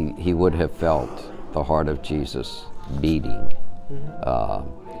he would have felt the heart of Jesus beating.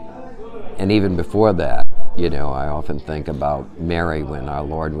 And even before that, you know, I often think about Mary when our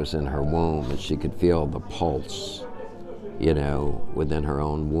Lord was in her womb, and she could feel the pulse, you know, within her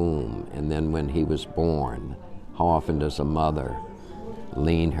own womb. And then when he was born, how often does a mother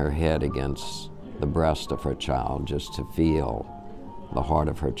lean her head against the breast of her child just to feel the heart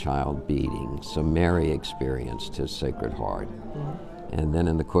of her child beating? So Mary experienced his Sacred Heart. And then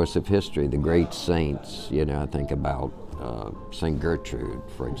in the course of history, the great saints, you know, I think about St. Gertrude,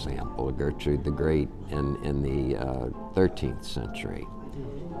 for example, Gertrude the Great in the 13th century,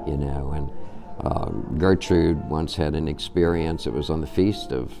 you know, and Gertrude once had an experience. It was on the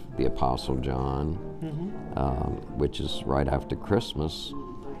feast of the Apostle John, which is right after Christmas,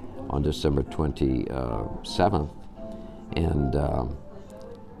 on December 27th, and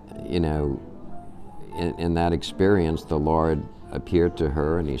you know, in that experience, the Lord appeared to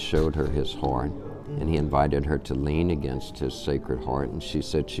her and he showed her his heart, and he invited her to lean against his Sacred Heart, and she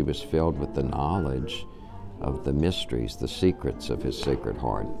said she was filled with the knowledge of the mysteries, the secrets of his Sacred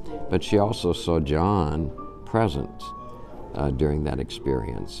Heart. But she also saw John present during that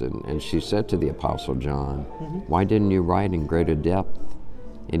experience, and she said to the Apostle John, why didn't you write in greater depth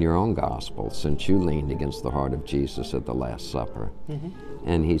in your own gospel, since you leaned against the heart of Jesus at the Last Supper?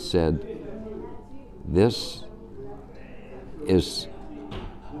 And he said, this is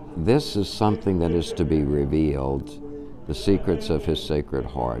something that is to be revealed, the secrets of his Sacred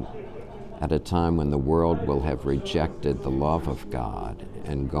Heart, at a time when the world will have rejected the love of God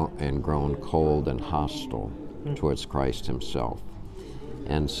and grown cold and hostile towards Christ himself.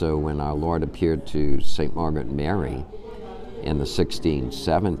 And so when our Lord appeared to St. Margaret Mary in the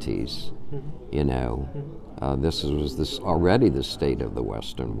 1670s, you know, this was already the state of the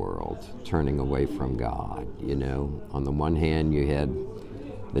Western world, turning away from God, you know. On the one hand, you had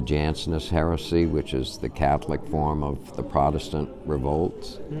the Jansenist heresy, which is the Catholic form of the Protestant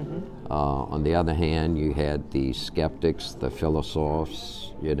revolt. On the other hand, you had the skeptics, the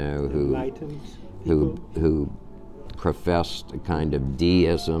philosophers, you know, who professed a kind of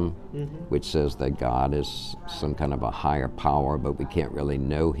deism, which says that God is some kind of a higher power, but we can't really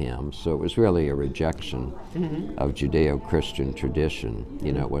know him. So it was really a rejection of Judeo-Christian tradition.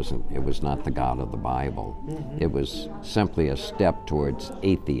 You know, it was not the God of the Bible. It was simply a step towards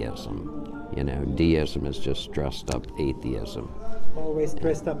atheism. You know, deism is just dressed up atheism. Always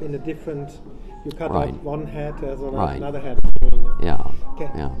dressed up in a different, you cut out one hat, there's another hat.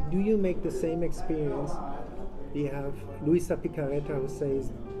 Do you make the same experience? We have Luisa Picaretta who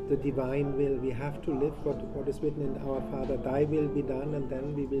says the divine will, we have to live what is written in Our Father, thy will be done, and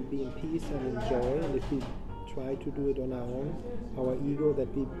then we will be in peace and in joy. And if we try to do it on our own, our ego, that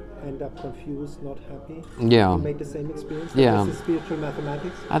we end up confused, not happy. Yeah. You make the same experience? Yeah. This is spiritual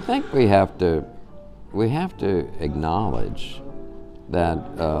mathematics? I think we have to acknowledge that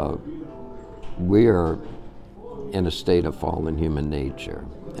we are in a state of fallen human nature.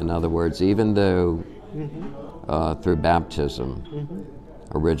 In other words, even though through baptism,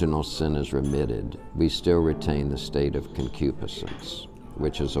 original sin is remitted, we still retain the state of concupiscence,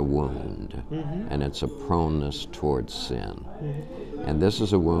 which is a wound, and it's a proneness towards sin. And this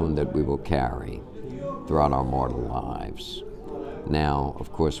is a wound that we will carry throughout our mortal lives. Now,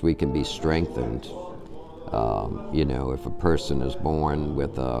 of course, we can be strengthened. You know, if a person is born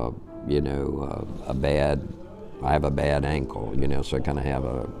with I have a bad ankle, you know, so I kind of have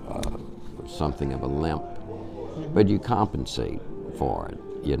something of a limp. But you compensate for it,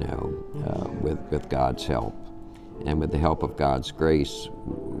 you know, with God's help. And with the help of God's grace,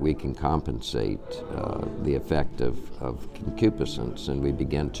 we can compensate the effect of concupiscence, and we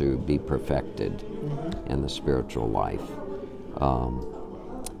begin to be perfected in the spiritual life.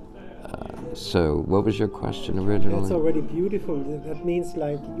 So what was your question originally? That's already beautiful. That means,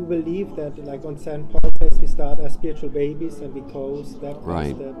 like, you believe that, like on St. Paul says, we start as spiritual babies and we go step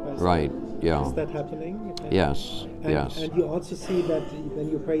by step by step. Right, yeah. Is that happening? Yes, yes. And you also see that when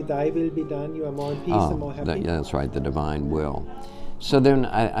you pray, thy will be done, you are more in peace and more happy? That's right, the divine will. So then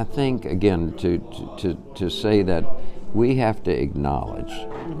I think, again, to say that we have to acknowledge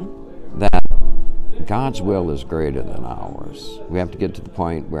that God's will is greater than ours. We have to get to the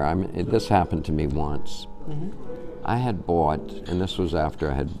point where this happened to me once. I had bought, and this was after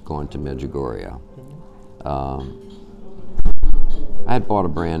I had gone to Medjugorje, I had bought a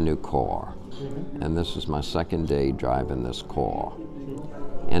brand new car, and this was my second day driving this car.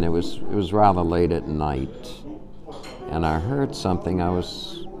 And it was rather late at night, and I heard something. I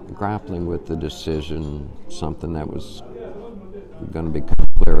was grappling with the decision, something that was going to become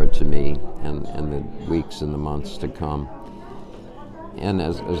clearer to me in the weeks and the months to come. And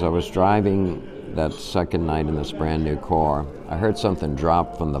as I was driving that second night in this brand new car, I heard something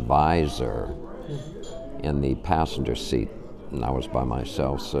drop from the visor in the passenger seat, and I was by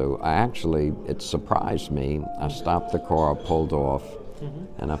myself. So it surprised me. I stopped the car, pulled off,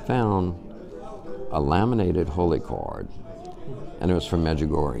 and I found a laminated holy card, and it was from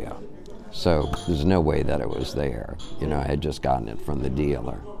Medjugorje. So there's no way that it was there. You know, I had just gotten it from the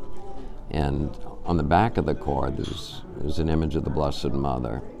dealer. And on the back of the card, there's an image of the Blessed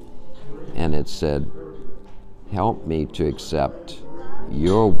Mother, and it said, "Help me to accept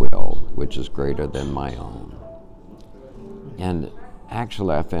your will, which is greater than my own." And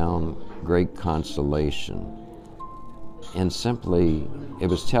actually, I found great consolation. And simply, it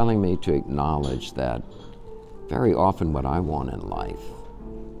was telling me to acknowledge that very often what I want in life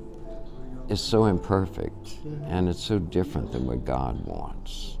is so imperfect, and it's so different than what God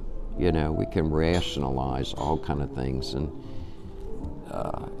wants. You know, we can rationalize all kind of things, and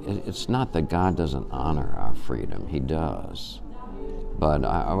it's not that God doesn't honor our freedom. He does. But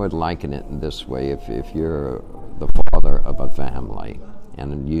I would liken it in this way. If you're the father of a family,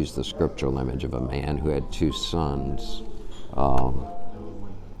 and use the scriptural image of a man who had two sons,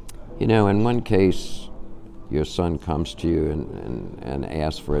 you know, in one case, your son comes to you and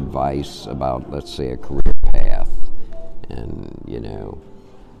asks for advice about, let's say, a career path. And, you know,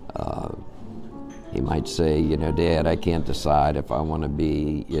 he might say, you know, "Dad, I can't decide if I want to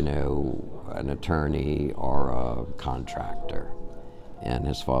be, you know, an attorney or a contractor." And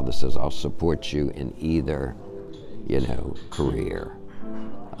his father says, "I'll support you in either, you know, career,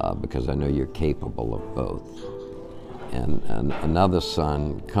 because I know you're capable of both." And another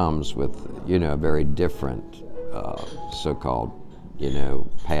son comes with, you know, a very different so-called, you know,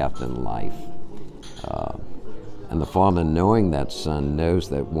 path in life. And the father, knowing that son, knows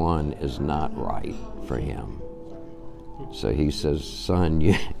that one is not right for him. So he says, "Son,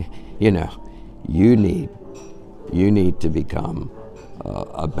 you know, you need to become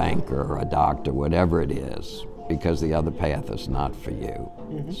a banker or a doctor, whatever it is, because the other path is not for you."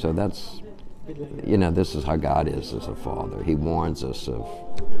 So that's, you know, this is how God is as a father. He warns us of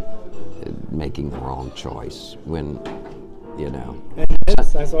making the wrong choice when, you know. And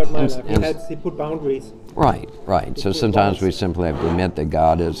I saw it in my life. He put boundaries. Right. So sometimes we simply have to admit that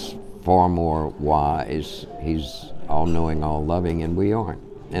God is far more wise. He's all-knowing, all-loving, and we aren't.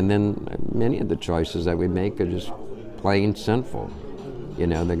 And then many of the choices that we make are just plain sinful. You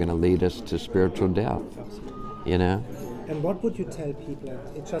know, they're going to lead us to spiritual death, you know. And what would you tell people?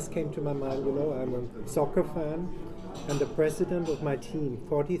 It just came to my mind, you know, I'm a soccer fan, and the president of my team,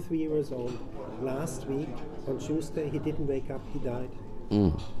 43 years old, last week, on Tuesday, he didn't wake up, he died.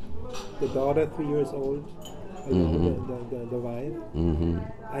 The daughter, 3 years old, the wife.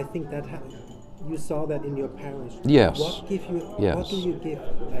 I think that you saw that in your parish. Yes. What do you give?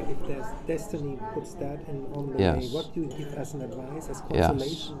 Like, if there's destiny puts that on the way, what do you give as an advice, as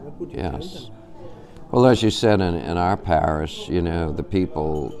consolation? What would you tell them? Well, as you said, in our parish, you know, the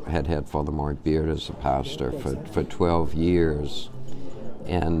people had Father Mark Beard as a pastor for 12 years.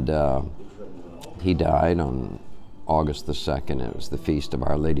 And he died on August the 2nd. It was the Feast of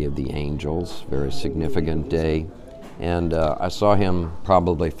Our Lady of the Angels, very significant day. And I saw him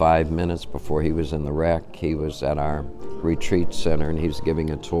probably 5 minutes before he was in the wreck. He was at our retreat center, and he was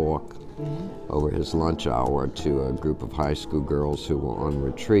giving a talk over his lunch hour to a group of high school girls who were on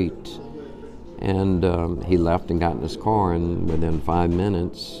retreat. And he left and got in his car, and within 5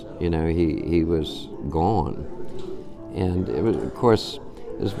 minutes, you know, he was gone. And it was, of course,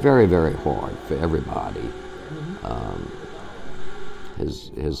 it was very, very hard for everybody.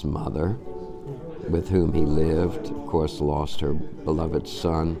 His mother, with whom he lived, of course, lost her beloved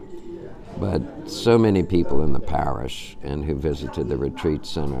son. But so many people in the parish and who visited the retreat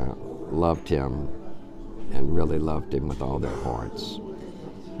center loved him and really loved him with all their hearts.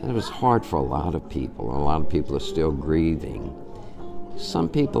 And it was hard for a lot of people. A lot of people are still grieving. Some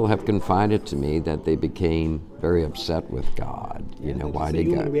people have confided to me that they became very upset with God. You know, why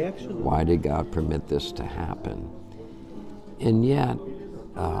did God permit this to happen? And yet,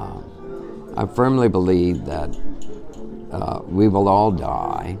 I firmly believe that we will all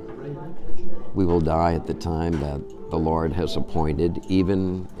die. We will die at the time that the Lord has appointed,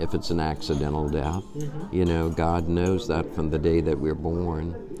 even if it's an accidental death. You know, God knows that from the day that we're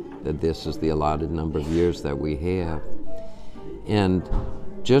born, that this is the allotted number of years that we have. And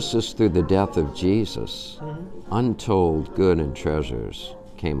just as through the death of Jesus, untold good and treasures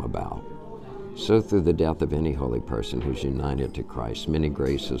came about. so through the death of any holy person who's united to Christ, many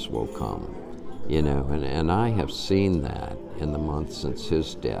graces will come. You know, and I have seen that in the month since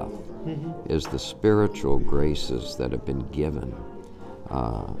his death, is the spiritual graces that have been given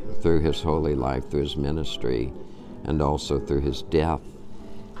through his holy life, through his ministry, and also through his death.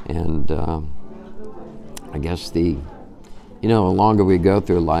 And I guess the longer we go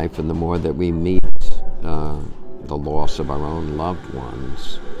through life and the more that we meet the loss of our own loved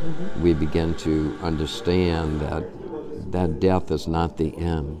ones, we begin to understand that death is not the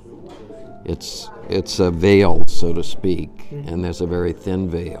end. It's a veil, so to speak, and there's a very thin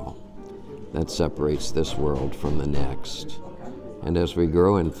veil that separates this world from the next. And as we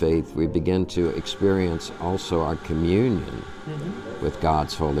grow in faith, we begin to experience also our communion with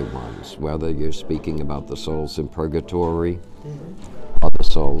God's holy ones, whether you're speaking about the souls in purgatory or the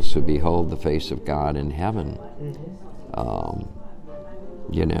souls who behold the face of God in heaven.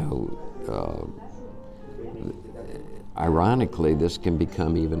 Ironically, this can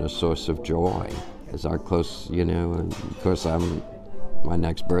become even a source of joy as our close, and of course my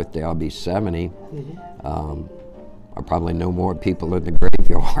next birthday I'll be 70. I'll probably know more people in the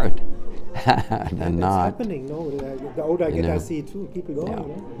graveyard than not. It's happening, no? The older I get, I see too, people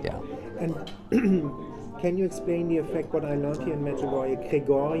going. Yeah. And can you explain the effect, what I learned here in Medjugorje,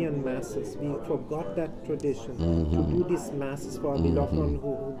 Gregorian masses? We forgot that tradition, to do these masses for our beloved one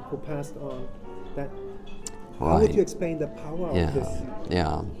who passed on. How would you explain the power of this?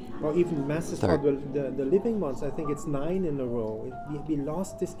 Yeah. Or even masses for the living ones. I think it's 9 in a row. We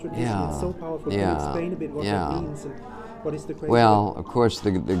lost this tradition. It's so powerful. Can you explain a bit what that means and what is the greatest? Well, of course,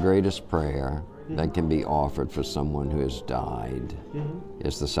 the greatest prayer that can be offered for someone who has died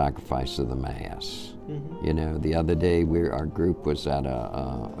is the sacrifice of the Mass. The other day our group was at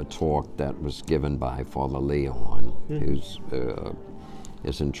a talk that was given by Father Leon, who's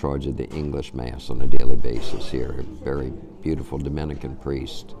is in charge of the English Mass on a daily basis here, a very beautiful Dominican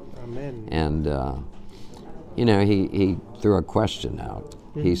priest. Amen. And, he threw a question out.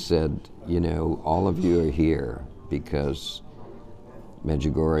 He said, all of you are here because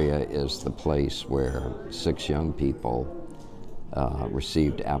Medjugorje is the place where 6 young people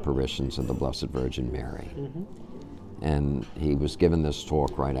received apparitions of the Blessed Virgin Mary. And he was given this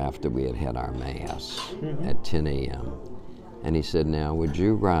talk right after we had had our Mass at 10 a.m. And he said, now, would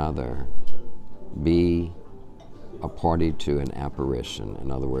you rather be a party to an apparition, in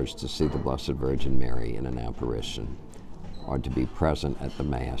other words, to see the Blessed Virgin Mary in an apparition, or to be present at the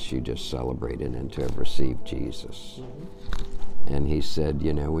Mass you just celebrated and to have received Jesus? And he said,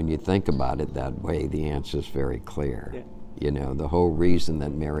 when you think about it that way, the answer is very clear. The whole reason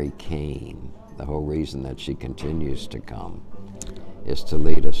that Mary came, the whole reason that she continues to come, is to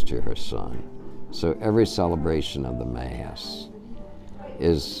lead us to her Son. So every celebration of the Mass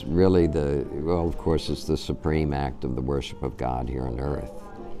is really of course, it's the supreme act of the worship of God here on earth.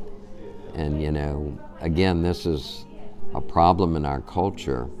 And, again, this is a problem in our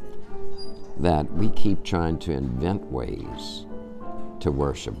culture, that we keep trying to invent ways to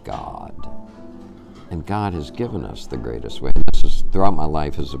worship God. And God has given us the greatest way. This is, throughout my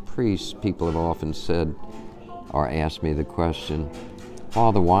life as a priest, people have often said or asked me the question,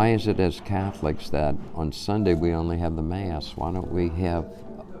 Father, why is it as Catholics that on Sunday we only have the Mass? Why don't we have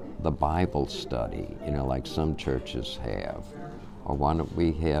the Bible study, like some churches have? Or why don't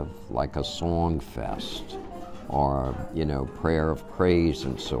we have like a song fest, or, prayer of praise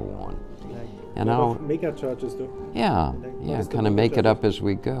and so on? And mega churches do. Yeah, kind of make it up as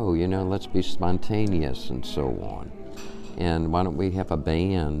we go, let's be spontaneous and so on. And why don't we have a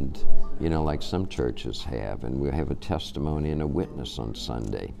band, like some churches have, and we have a testimony and a witness on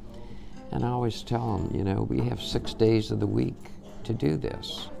Sunday. And I always tell them, we have 6 days of the week to do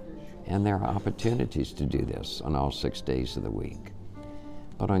this. And there are opportunities to do this on all 6 days of the week.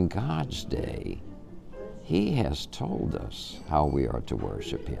 But on God's day, He has told us how we are to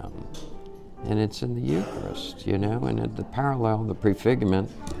worship Him. And it's in the Eucharist, and the parallel, the prefigurement,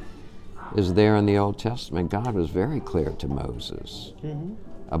 is there in the Old Testament. God was very clear to Moses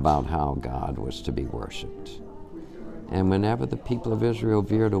about how God was to be worshipped. And whenever the people of Israel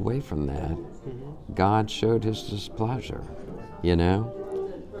veered away from that, God showed His displeasure,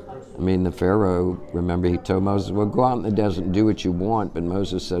 I mean, the Pharaoh, remember, he told Moses, well, go out in the desert and do what you want, but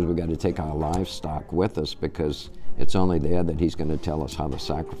Moses says we've got to take our livestock with us because it's only there that He's going to tell us how to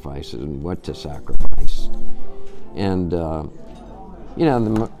sacrifice it and what to sacrifice. And,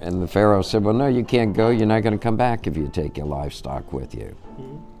 and the Pharaoh said, well, no, you can't go. You're not going to come back if you take your livestock with you.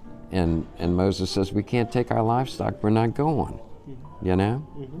 And Moses says, we can't take our livestock. We're not going,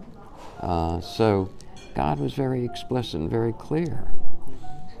 So God was very explicit and very clear.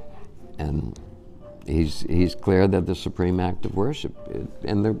 And he's clear that the supreme act of worship,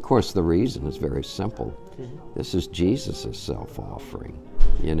 and of course the reason is very simple. This is Jesus' self-offering,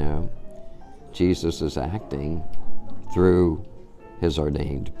 you know. Jesus is acting through his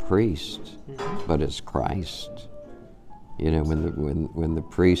ordained priest, but as Christ. You know, when the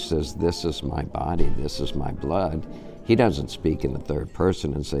priest says, "This is my body, this is my blood," he doesn't speak in the third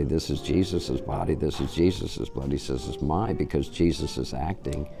person and say, "This is Jesus' body, this is Jesus' blood." He says, "It's mine," because Jesus is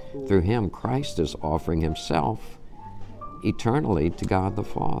acting through him. Christ is offering himself eternally to God the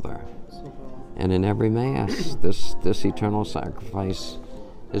Father. And in every Mass, this eternal sacrifice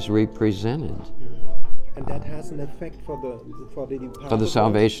is represented. And that has an effect for the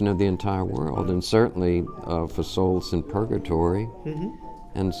salvation of the entire world, and certainly for souls in purgatory.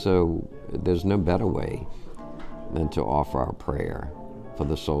 And so there's no better way than to offer our prayer for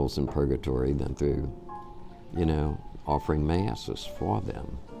the souls in purgatory than through, you know, offering Masses for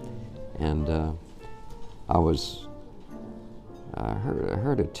them. And I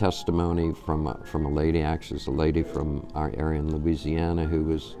heard a testimony from a lady, actually it's a lady from our area in Louisiana, who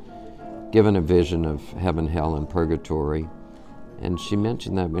was given a vision of heaven, hell, and purgatory. And she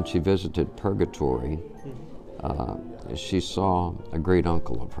mentioned that when she visited purgatory, she saw a great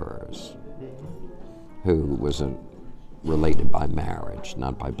uncle of hers who was related by marriage,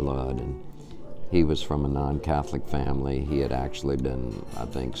 not by blood. And he was from a non-Catholic family. He had actually been, I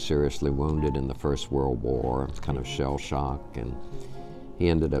think, seriously wounded in the First World War, kind of shell shock, and he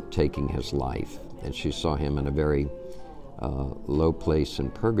ended up taking his life. And she saw him in a very low place in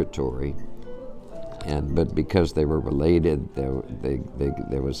purgatory, but because they were related,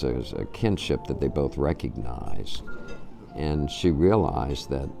 there was a kinship that they both recognized. And she realized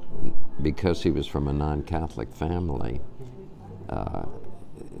that because he was from a non-Catholic family,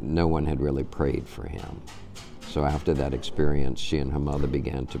 no one had really prayed for him. So after that experience, she and her mother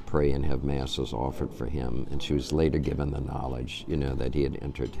began to pray and have Masses offered for him, and she was later given the knowledge, you know, that he had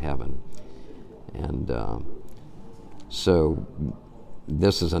entered heaven. And so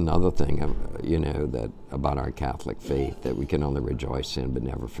this is another thing, you know, that about our Catholic faith that we can only rejoice in but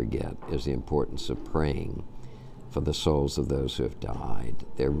never forget, is the importance of praying for the souls of those who have died.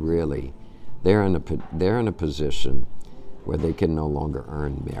 They're in a position where they can no longer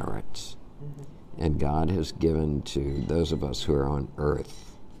earn merits. And God has given to those of us who are on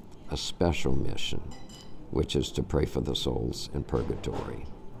earth a special mission, which is to pray for the souls in purgatory,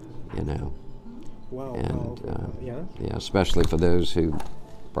 you know. Wow. And yeah, especially for those who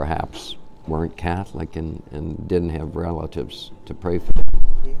perhaps weren't Catholic and didn't have relatives to pray for them.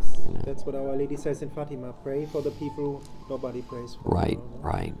 Yes, you know. That's what Our Lady says in Fatima: pray for the people nobody prays for. Right.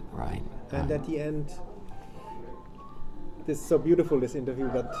 And at the end, this is so beautiful, this interview,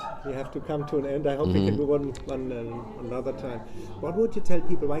 but we have to come to an end. I hope we can do one another time. What would you tell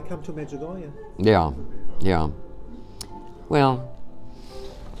people? Why come to Medjugorje? Yeah. Well,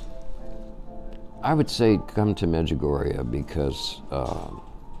 I would say come to Medjugorje because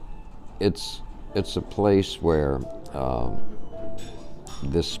it's a place where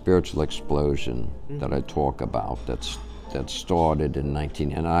this spiritual explosion that I talk about that started in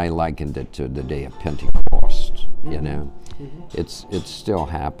and I likened it to the day of Pentecost. You know, it's still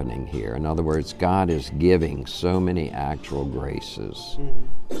happening here. In other words, God is giving so many actual graces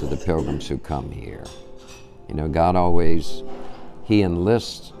to the pilgrims who come here. You know, God always, he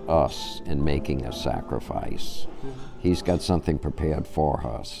enlists us in making a sacrifice. He's got something prepared for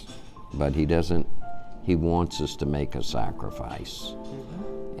us, but he wants us to make a sacrifice.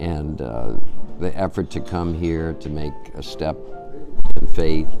 And the effort to come here to make a step in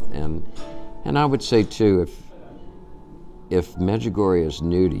faith, and I would say too, if Medjugorje is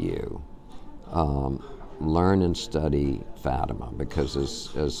new to you, learn and study Fatima, because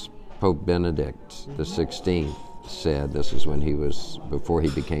as Pope Benedict XVI said, this is when before he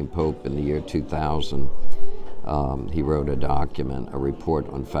became Pope in the year 2000, he wrote a report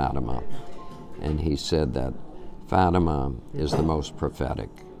on Fatima, and he said that Fatima is the most prophetic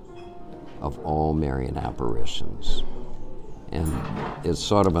of all Marian apparitions. And it's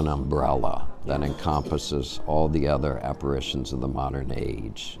sort of an umbrella that encompasses all the other apparitions of the modern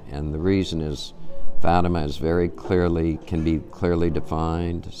age. And the reason is Fatima is can be clearly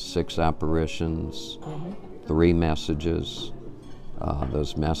defined, 6 apparitions, 3 messages.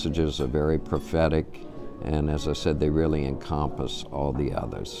 Those messages are very prophetic, and as I said, they really encompass all the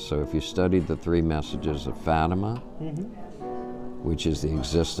others. So if you study the 3 messages of Fatima, which is the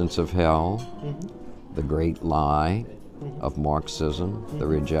existence of hell, the great lie of Marxism, the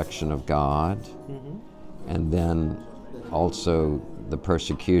rejection of God, and then also the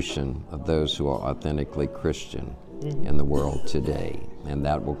persecution of those who are authentically Christian, in the world today. And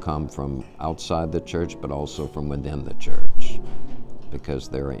that will come from outside the church, but also from within the church, because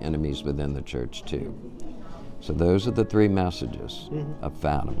there are enemies within the church too. So those are the three messages of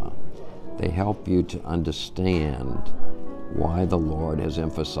Fatima. They help you to understand why the Lord has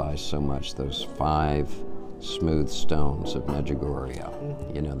emphasized so much those 5 smooth stones of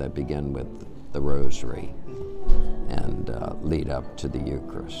Medjugorje, you know, that begin with the rosary and lead up to the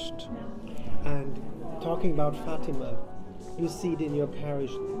Eucharist. And talking about Fatima, you see it in your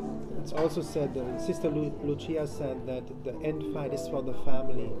parish. It's also said, Sister Lucia said that the end fight is for the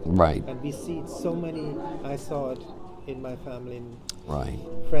family. Right. And we see it so many, I saw it in my family, Right.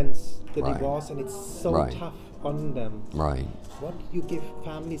 friends, the Right. divorce, and it's so Right. tough on them. Right. What do you give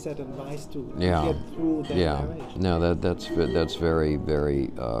families that advice to Yeah. get through their Yeah. marriage? No, that's very, very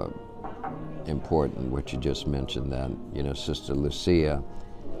important what you just mentioned. That, you know, Sister Lucia,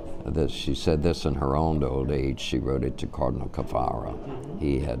 that she said this in her own old age. She wrote it to Cardinal Cafara.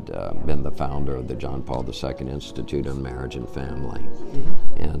 He had been the founder of the John Paul II Institute on Marriage and Family.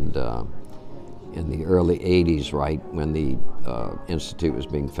 And in the early 80s, right when the Institute was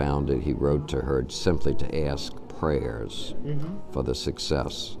being founded, he wrote to her simply to ask prayers for the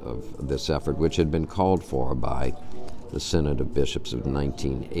success of this effort, which had been called for by the Synod of Bishops of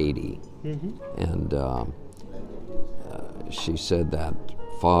 1980. And she said that,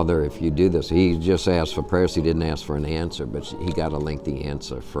 Father, if you do this, he just asked for prayers, he didn't ask for an answer, but he got a lengthy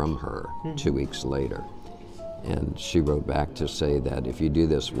answer from her 2 weeks later. And she wrote back to say that if you do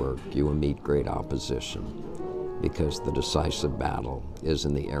this work, you will meet great opposition, because the decisive battle is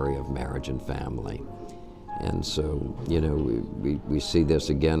in the area of marriage and family. And so, you know, we see this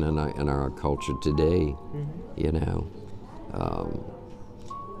again in our culture today, you know.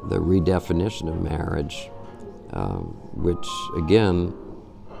 The redefinition of marriage, which again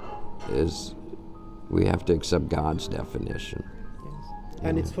is, we have to accept God's definition.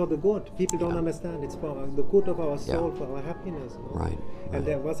 And it's for the good. People don't understand. It's for the good of our soul, for our happiness. Right. And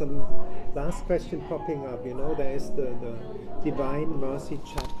there was a last question popping up. You know, there is the Divine Mercy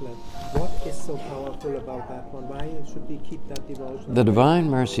Chaplet. What is so powerful about that one? Why should we keep that devotion? The Divine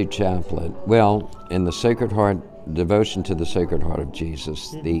Mercy Chaplet, well, in the Sacred Heart, devotion to the Sacred Heart of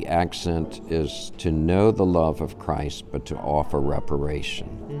Jesus, the accent is to know the love of Christ, but to offer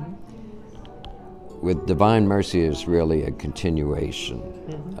reparation. With Divine Mercy is really a continuation.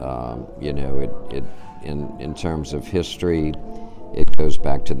 You know, it in terms of history, it goes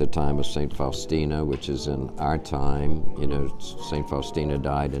back to the time of St. Faustina, which is in our time. You know, St. Faustina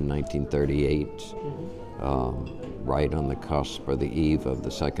died in 1938, right on the cusp or the eve of the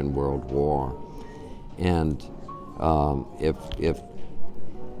Second World War. And if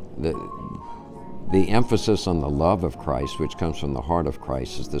the emphasis on the love of Christ, which comes from the heart of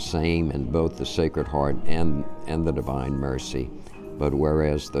Christ, is the same in both the Sacred Heart and the Divine Mercy. But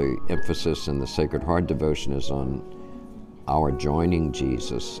whereas the emphasis in the Sacred Heart devotion is on our joining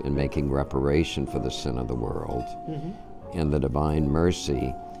Jesus in making reparation for the sin of the world, in the Divine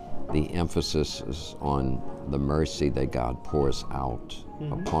Mercy, the emphasis is on the mercy that God pours out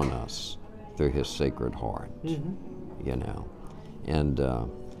upon us through His Sacred Heart, you know. And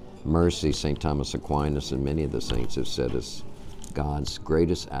mercy, St. Thomas Aquinas and many of the saints have said, is God's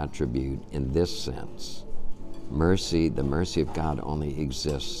greatest attribute in this sense. Mercy, the mercy of God only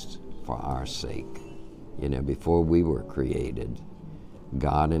exists for our sake. You know, before we were created,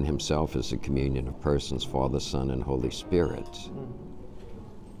 God in Himself is a communion of persons, Father, Son, and Holy Spirit.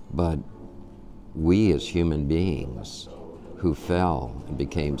 But we as human beings who fell and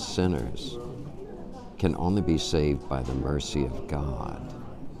became sinners can only be saved by the mercy of God,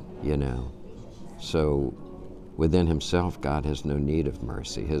 you know. So within Himself, God has no need of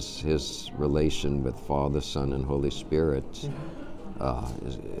mercy. His relation with Father, Son, and Holy Spirit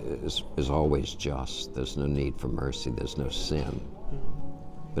is always just. There's no need for mercy. There's no sin.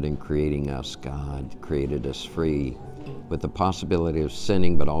 But in creating us, God created us free with the possibility of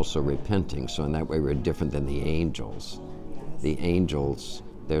sinning, but also repenting. So in that way, we're different than the angels. The angels,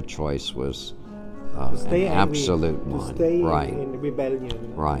 their choice was an absolute one. To stay right. in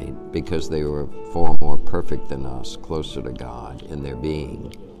rebellion. Right, because they were far more perfect than us, closer to God in their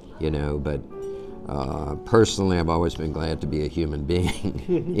being, you know. But personally, I've always been glad to be a human being,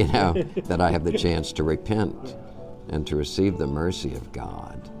 you know, that I have the chance to repent and to receive the mercy of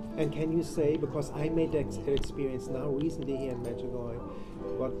God. And can you say, because I made that experience now recently here in Medjugorje,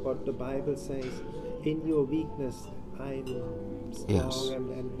 what the Bible says, in your weakness I'm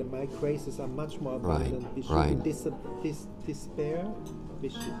strong, and my graces are much more abundant. We shouldn't despair. We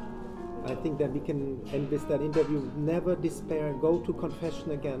should I think that we can end with that interview. Never despair. Go to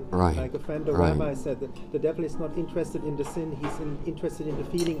confession again. Right. Like a friend or rabbi said, that the devil is not interested in the sin. He's interested in the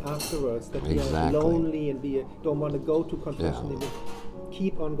feeling afterwards. That we are lonely and we don't want to go to confession. Yeah.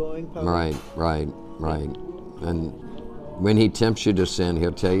 Keep on going, Papa. Right. And when he tempts you to sin,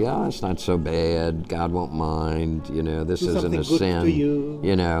 he'll tell you, "Oh, it's not so bad. God won't mind. You know, this isn't a sin.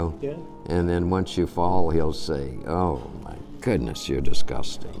 You know." Yeah. And then once you fall, he'll say, "Oh my goodness, you're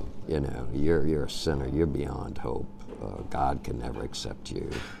disgusting. You know, you're a sinner. You're beyond hope. God can never accept you.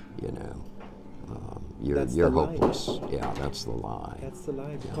 You know, you're hopeless." Yeah, that's the lie. That's the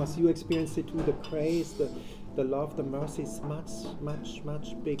lie, because you experience it too. The grace, the love, the mercy is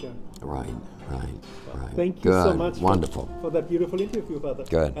much bigger. Right. Thank you so much. Wonderful. For that beautiful interview, Father.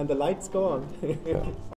 Good. And the lights go on.